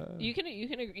 You can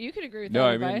agree with that advice. No,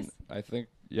 I mean, I think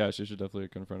she should definitely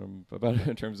confront him about it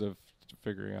in terms of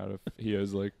figuring out if he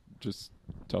is like just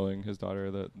telling his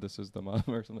daughter that this is the mom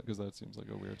or something, because that seems like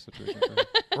a weird situation for her.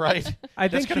 Right.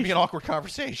 That's going to be an awkward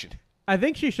conversation. I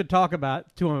think she should talk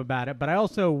to him about it, but I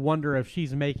also wonder if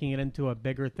she's making it into a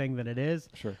bigger thing than it is.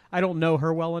 Sure. I don't know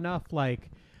her well enough. Like,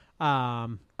 I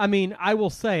mean, I will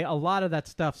say a lot of that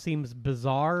stuff seems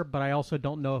bizarre, but I also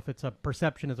don't know if it's a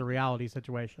perception as a reality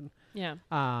situation. Yeah.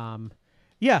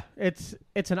 It's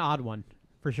an odd one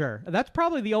for sure. That's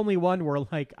probably the only one where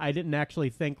like I didn't actually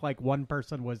think like one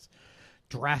person was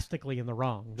drastically in the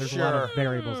wrong. There's a lot of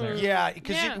variables there. Yeah,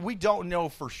 because we don't know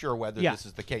for sure whether this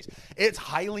is the case. It's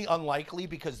highly unlikely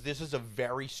because this is a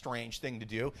very strange thing to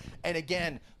do. And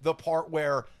again, the part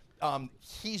where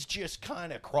he's just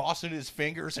kind of crossing his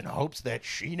fingers and hopes that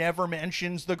she never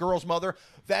mentions the girl's mother.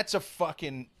 That's a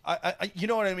fucking, you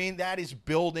know what I mean? That is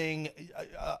building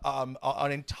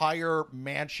an entire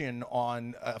mansion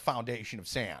on a foundation of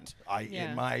sand.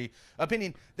 In my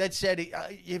opinion, that said,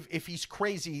 if he's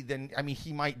crazy, then, I mean,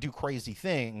 he might do crazy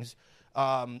things.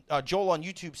 Joel on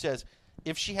YouTube says,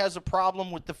 if she has a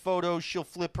problem with the photos, she'll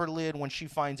flip her lid when she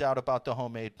finds out about the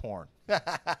homemade porn.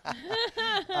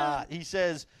 He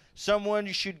says, someone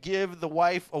should give the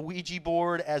wife a Ouija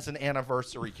board as an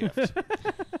anniversary gift.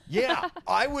 Yeah,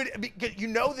 I would. You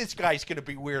know this guy's going to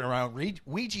be weird around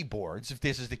Ouija boards if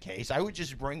this is the case. I would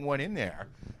just bring one in there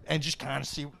and just kind of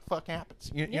see what the fuck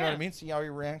happens. You know what I mean? See how he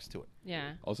reacts to it.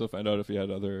 Yeah. Also find out if he had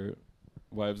other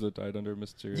wives that died under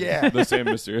the same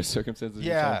mysterious circumstances.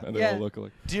 And they all look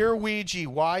alike. Dear Ouija,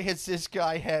 why has this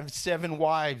guy have 7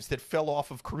 wives that fell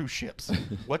off of cruise ships?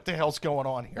 What the hell's going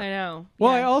on here? I know.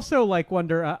 Well, I also like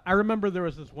wonder. I remember there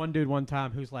was this one dude one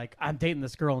time who's like, I'm dating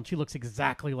this girl and she looks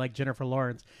exactly like Jennifer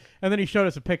Lawrence. And then he showed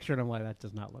us a picture and I'm like, that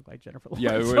does not look like Jennifer Lawrence.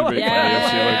 Yeah, it would be funny if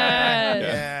she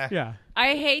looked. Yeah.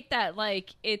 I hate that. Like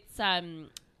it's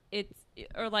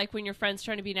or like when your friend's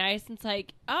trying to be nice and it's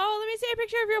like, oh, let me see a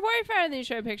picture of your boyfriend, and then you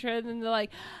show a picture and then they're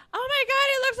like, oh my god,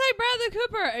 he looks like Bradley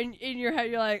Cooper, and in your head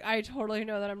you're like, I totally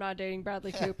know that I'm not dating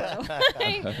Bradley Cooper.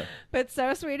 But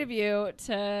so sweet of you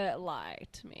to lie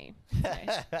to me. Okay.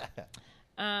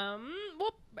 Well,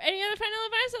 any other final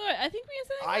advice? I think we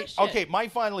answered that question. Okay, my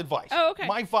final advice. Oh, okay.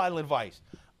 My final advice.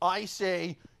 I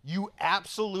say you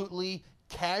absolutely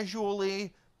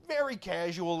casually, very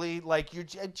casually, like you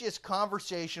just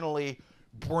conversationally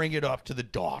bring it up to the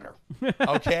daughter.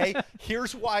 Okay?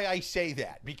 Here's why I say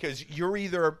that. Because you're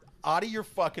either out of your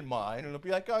fucking mind and it'll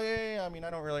be like, oh, yeah, I mean, I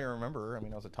don't really remember her. I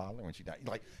mean, I was a toddler when she died.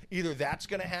 Like, either that's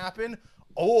going to happen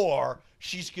or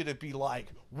she's going to be like,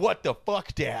 what the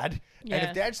fuck, Dad? Yeah. And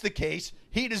if that's the case,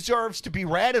 he deserves to be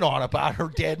ratted on about her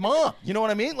dead mom. You know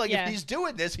what I mean? Like, if he's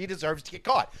doing this, he deserves to get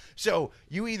caught. So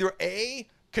you either A,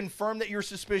 confirm that your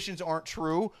suspicions aren't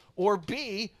true, or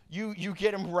B, you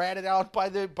get him ratted out by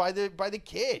the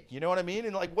kid. You know what I mean?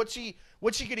 And like, what's she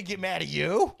gonna get mad at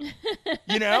you?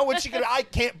 You know, I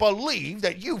can't believe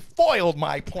that you foiled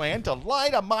my plan to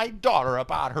lie to my daughter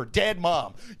about her dead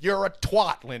mom. You're a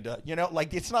twat, Linda. You know,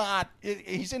 like it's not.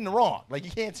 He's in the wrong. Like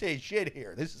you can't say shit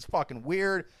here. This is fucking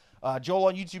weird. Joel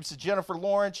on YouTube says Jennifer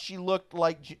Lawrence. She looked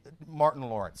like Martin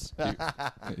Lawrence.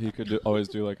 He could always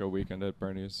do like a weekend at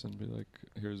Bernie's and be like,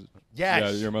 "Here's Yes. yeah,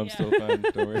 your mom's still fine.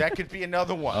 Don't worry." That could be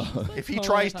another one. If he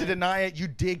tries to deny it, you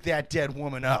dig that dead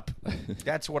woman up.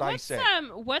 That's what I say.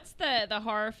 What's the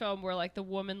horror film where like the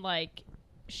woman like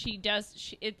she kills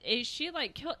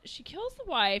the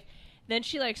wife, then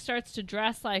she like starts to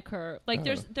dress like her. Like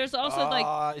there's also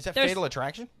like is that Fatal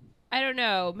Attraction? I don't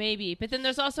know, maybe. But then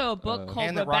there's also a book called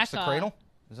Hand That Rebecca. Rocks the Cradle.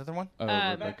 Is that the one?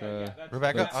 Rebecca.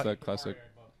 Rebecca. That's the classic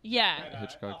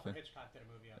Hitchcock thing.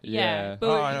 Yeah,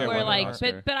 but where like,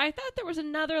 but I thought there was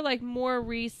another like more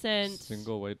recent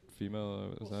Single white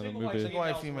female. Is that a Single movie?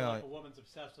 white female. Like a woman's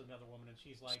obsessed with another woman, and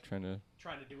she's like trying to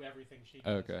do everything she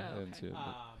does. Okay, I didn't see it.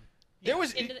 There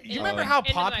was. You remember how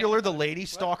popular the Lady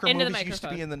Stalker movies used to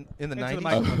be in the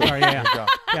 90s? Sorry,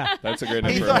 yeah. That's a great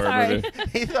name for a horror movie.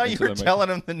 He thought you were telling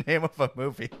him the name of a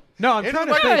movie. No, I'm trying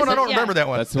to say. I don't remember that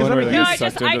one. That's the one where they get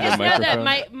sucked into the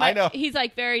microphone. I know he's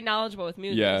like very knowledgeable with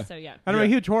movies. Yeah. So yeah. I'm a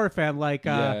huge horror fan. Like,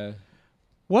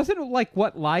 wasn't it like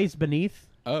What Lies Beneath?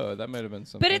 Oh, that might have been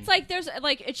something. But it's like there's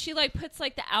like she like puts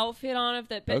like the outfit on of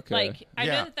that. But Okay. like I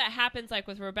know that happens like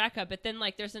with Rebecca. But then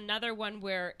like there's another one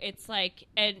where it's like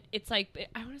I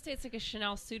want to say it's like a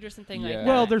Chanel suit or something like that.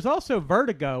 Well, there's also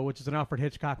Vertigo, which is an Alfred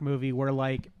Hitchcock movie where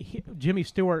like Jimmy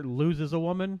Stewart loses a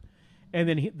woman. And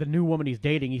then the new woman he's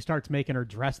dating, he starts making her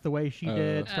dress the way she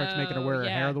did, starts making her wear her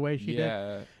hair the way she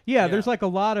did. Yeah, there's like a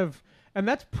lot of, and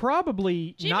that's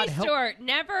probably Jimmy Stewart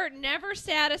never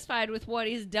satisfied with what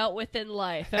he's dealt with in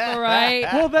life. Am I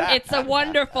right? Well, it's a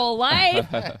wonderful life.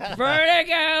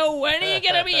 Vertigo. When are you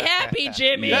gonna be happy,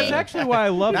 Jimmy? That's actually why I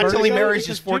love Vertigo. Until he marries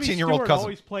his 14-year-old cousin.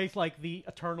 Always plays like the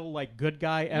eternal like good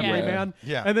guy everyman.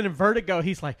 Yeah. And then in Vertigo,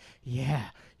 he's like, yeah,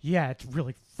 it's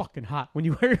really fucking hot when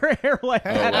you wear your hair like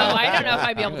that. Oh, I don't know if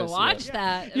I'd be able to watch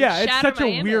that. Yeah, it's such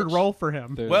a weird role for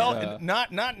him. Well,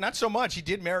 not so much. He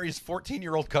did marry his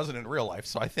 14-year-old cousin in real life,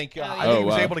 so I think he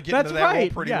was able to get into that role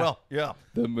pretty well. Yeah.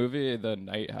 The movie The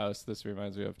Night House, this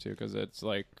reminds me of too, because it's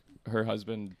like her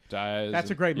husband dies.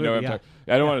 That's a great movie. I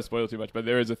don't want to spoil too much, but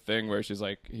there is a thing where she's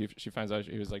like, she finds out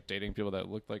he was like dating people that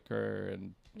looked like her,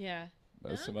 and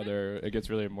some other. It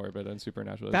gets really morbid and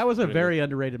supernatural. That was a very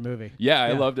underrated movie. Yeah,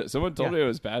 I loved it. Someone told me it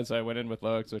was bad, so I went in with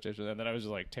low expectations, and then I was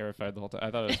just like terrified the whole time. I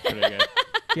thought it was pretty good.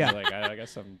 Yeah, like I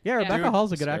guess I'm. Yeah, Rebecca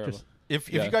Hall's a good actress.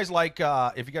 If you guys like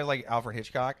Alfred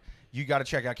Hitchcock, you got to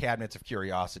check out Cabinets of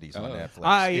Curiosities on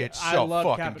Netflix. It's so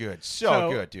fucking good.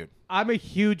 So good, dude. I'm a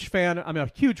huge fan. I'm a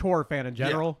huge horror fan in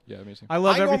general. Yeah, me too. I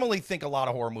normally think a lot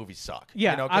of horror movies suck.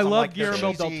 Yeah, I love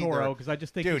Guillermo del Toro because I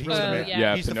just think he's really good.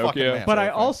 Yeah, he's Pinocchio. the fucking man. But I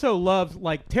also love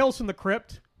like Tales from the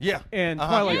Crypt. Yeah, and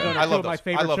Twilight Zone are two of my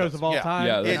favorite shows of all time.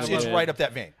 Yeah, it's right up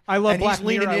that vein. I love Black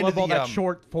Mirror. I love all that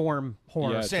short form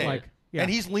horror. And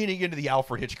he's leaning into the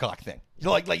Alfred Hitchcock thing.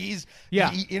 Like he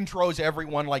intros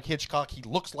everyone like Hitchcock. He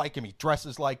looks like him. He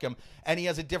dresses like him, and he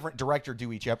has a different director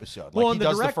do each episode. Like, well, he the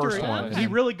does director, the first one. He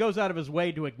really goes out of his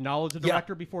way to acknowledge the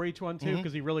director before each one too,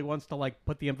 because he really wants to like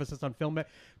put the emphasis on film.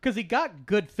 Because he got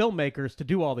good filmmakers to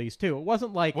do all these too. It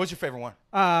wasn't like. What was your favorite one?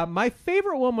 My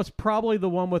favorite one was probably the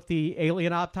one with the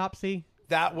alien autopsy.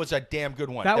 That was a damn good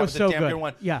one. That was so a damn good. good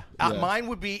one. Yeah. Mine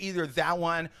would be either that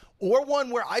one or one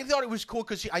where I thought it was cool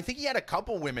because I think he had a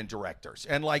couple women directors.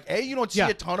 And like, A, you don't see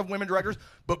a ton of women directors,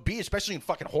 but B, especially in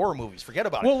fucking horror movies, forget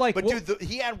about it. But dude,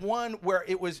 he had one where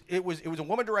it was a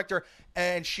woman director,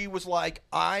 and she was like,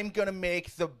 I'm gonna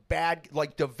make the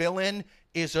villain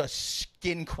is a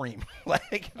skin cream.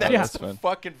 Like that's the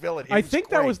fucking villain. I think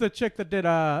that was the chick that did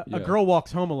A Girl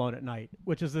Walks Home Alone at Night,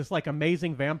 which is this like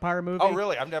amazing vampire movie. Oh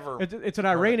really? I've never. It's an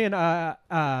Iranian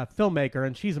filmmaker,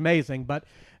 and she's amazing. But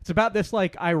it's about this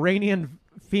like Iranian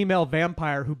female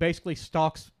vampire who basically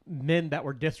stalks men that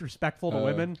were disrespectful to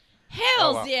women.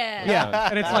 Hells yeah! Yeah,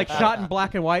 and it's like shot in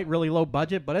black and white, really low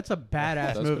budget, but it's a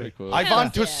badass movie. Cool. I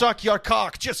want to suck your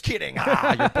cock. Just kidding.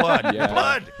 Your blood. Your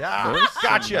blood.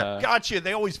 Gotcha.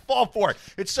 They always fall for it.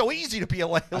 It's so easy to be a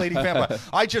lady vampire.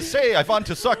 I just say I want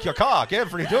to suck your cock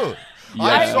every dude.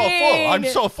 Yeah. I'm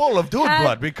so full of dude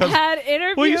blood because.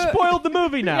 Well, you spoiled the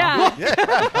movie now.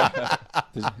 Yeah.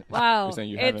 Wow. You're saying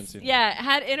you haven't seen it.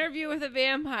 Had Interview with a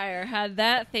Vampire, had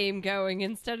that theme going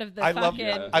instead of the I fucking.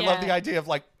 I love the idea of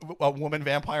like a woman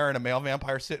vampire and a male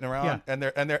vampire sitting around and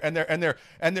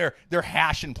they're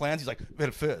hashing plans. He's like,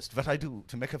 well, first, what I do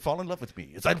to make her fall in love with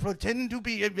me is I pretend to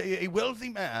be a wealthy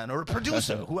man or a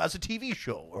producer who has a TV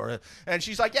show, and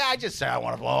she's like, I just say I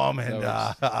want to blow him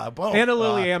and boom. Anna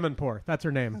Lily Amanpour. That's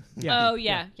her name. Yeah. Oh,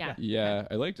 yeah.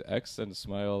 I liked X and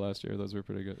Smile last year. Those were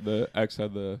pretty good. The X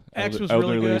had the X was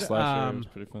really good. slasher. It was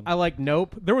pretty fun. I like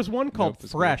Nope. There was one called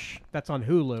Fresh that's on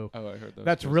Hulu. Oh, I heard that.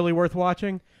 That's really worth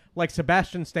watching. Like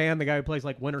Sebastian Stan, the guy who plays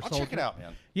like Winter Soldier. Check it out,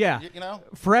 man. Yeah. You know?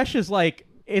 Fresh is like,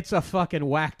 it's a fucking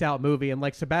whacked out movie. And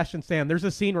like Sebastian Stan, there's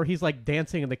a scene where he's like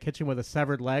dancing in the kitchen with a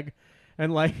severed leg.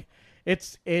 And like,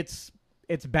 it's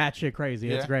batshit crazy.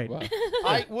 Yeah. It's great. Wow.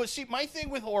 See, my thing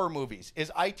with horror movies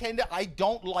is I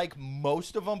don't like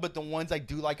most of them, but the ones I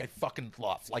do like, I fucking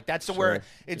love. Like that's where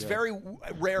it's very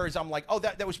rare as I'm like, oh,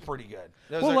 that was pretty good.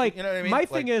 That was Well, you know what I mean? my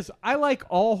thing is, I like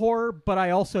all horror, but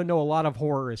I also know a lot of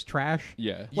horror is trash.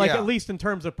 Yeah. Like Yeah. at least in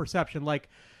terms of perception.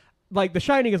 Like The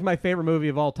Shining is my favorite movie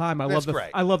of all time. I That's love great.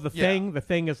 I love The Yeah. Thing. The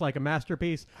Thing is like a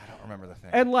masterpiece. I don't remember the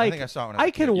thing. And like I think I saw it when I was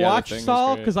a can kid. Yeah, The watch Thing is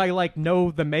Saw great. because I like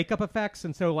know the makeup effects,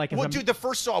 and so like as Well, a, dude, the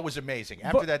first Saw was amazing.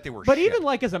 After that, they were. but shit. even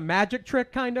like as a magic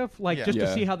trick, kind of like Yeah. just to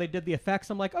Yeah. see how they did the effects,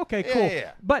 I'm like, okay, Yeah, cool.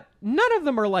 yeah. But none of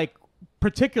them are like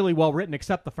particularly well written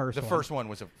except the first the one. first one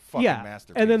was a fucking yeah,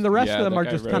 masterpiece. and then the rest Yeah, of them that are guy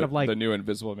just wrote kind of like the new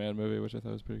Invisible Man movie, which I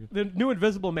thought was pretty good. the new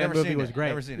Invisible Man Never movie seen was it. great.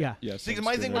 Never seen it. Yeah. Yeah, See, same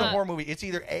my thing with a screenwriter. horror movie, it's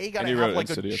either A, got And to he have wrote like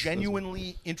a Insidious as well.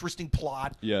 genuinely interesting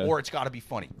plot, Yeah. or it's got to be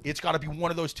funny. It's got to be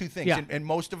one of those two things, Yeah. and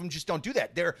most of them just don't do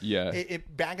that. Yeah.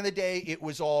 Back in the day, it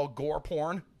was all gore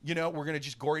porn. You know, we're gonna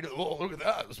just gore you. Oh, look at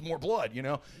that! There's more blood. You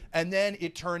know, and then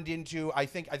it turned into I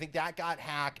think that got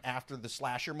hack after the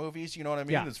slasher movies. You know what I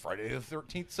mean? Yeah. It's Friday the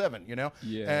 13th 7. You know,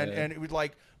 Yeah. and it was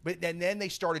like, but then they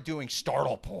started doing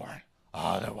startle porn.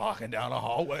 Oh, they're walking down a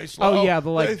hallway slow. Oh, yeah, the,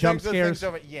 like, They jump think the things scares.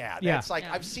 of it- Yeah, Yeah. that's like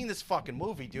Yeah. I've seen this fucking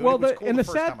movie, dude. Well, It was cool and the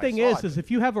first sad time I thing saw is it.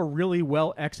 if you have a really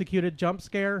well executed jump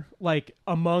scare, like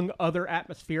among other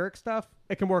atmospheric stuff,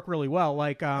 it can work really well.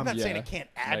 Like I'm not Yeah. saying it can't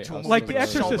add to a Lighthouse movie. Like The but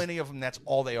so Exorcist- many of them, that's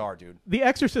all they are, dude. The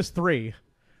Exorcist 3,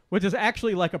 which is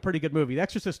actually like a pretty good movie. The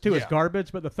Exorcist 2 is Yeah.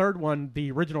 garbage, but the third one,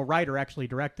 the original writer actually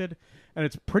directed, and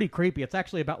it's pretty creepy. It's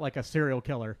actually about like a serial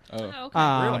killer. Oh,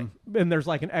 okay. And there's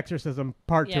like an exorcism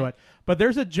part to Yeah. it. But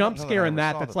there's a jump know that scare I in ever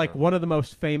that saw that's the like third one of the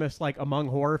most famous like among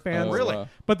horror fans. Oh, Really? wow.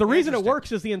 But the reason it Interesting.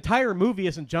 works is the entire movie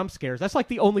isn't jump scares. That's like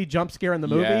the only jump scare in the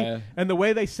movie, Yeah. and the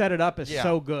way they set it up is Yeah.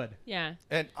 so good. Yeah.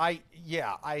 And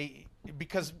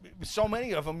because so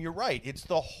many of them, you're right. It's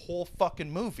the whole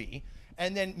fucking movie.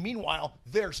 And then meanwhile,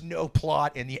 there's no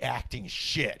plot and the acting is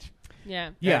shit.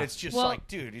 Yeah. Yeah. And it's just Well- like,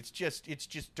 dude, it's just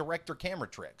director camera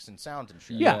tricks and sounds and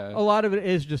shit. Yeah, Yeah. a lot of it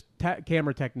is just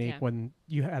camera technique Yeah. when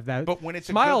you have that. But when it's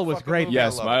a Smile good was fucking great. movie, I Yeah,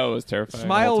 love Smile was terrifying. the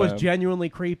Smile whole was time. genuinely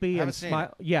creepy, Haven't and seen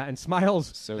Smile, yeah, and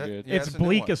Smile's So That- good. yeah, it's that's a new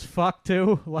bleak one. as fuck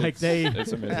too. Like they,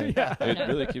 It's amazing. Yeah. It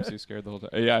really keeps you scared the whole time.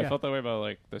 Yeah, I Yeah. felt that way about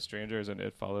like The Strangers and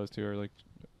It Follows too, or like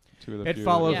two of the It few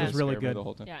Follows that was really scared me good. the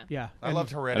whole time. Yeah. yeah. I And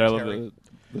loved And I Hereditary. love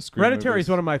the Scream Hereditary movies. is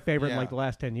one of my favorite in Yeah. like the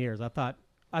last 10 years. I thought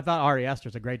Ari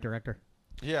Aster's a great director.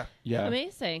 Yeah. Yeah,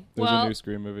 Amazing. there's well, a new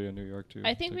Scream movie in New York too.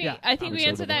 I think It's we like- I think I'm we so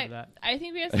answered looking that. forward to I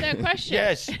think we answered that question.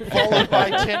 Yes, followed by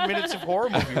 10 minutes of horror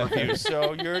movie reviews.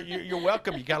 So you're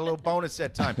welcome. You got a little bonus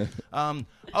that time.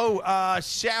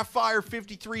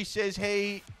 Sapphire53 says,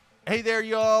 hey there,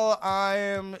 y'all. I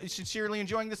am sincerely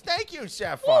enjoying this. Thank you,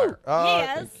 Sapphire.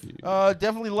 Yes.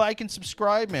 Definitely like and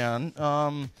subscribe, man.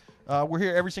 We're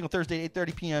here every single Thursday,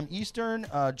 8:30 p.m. Eastern.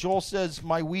 Joel says,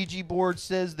 my Ouija board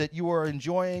says that you are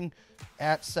enjoying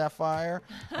at Sapphire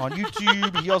on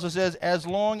YouTube. He also says, as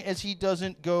long as he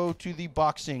doesn't go to the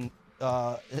boxing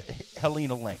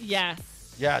Helena link. Yes.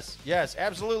 Yes,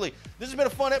 absolutely. This has been a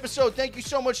fun episode. Thank you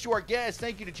so much to our guests.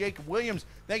 Thank you to Jacob Williams.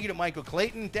 Thank you to Michael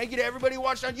Clayton. Thank you to everybody who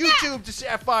watched on YouTube, to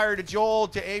Sapphire, to Joel,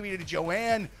 to Amy, to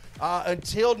Joanne.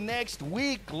 Until next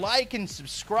week, like and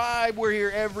subscribe. We're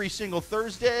here every single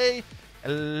Thursday.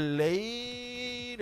 Later.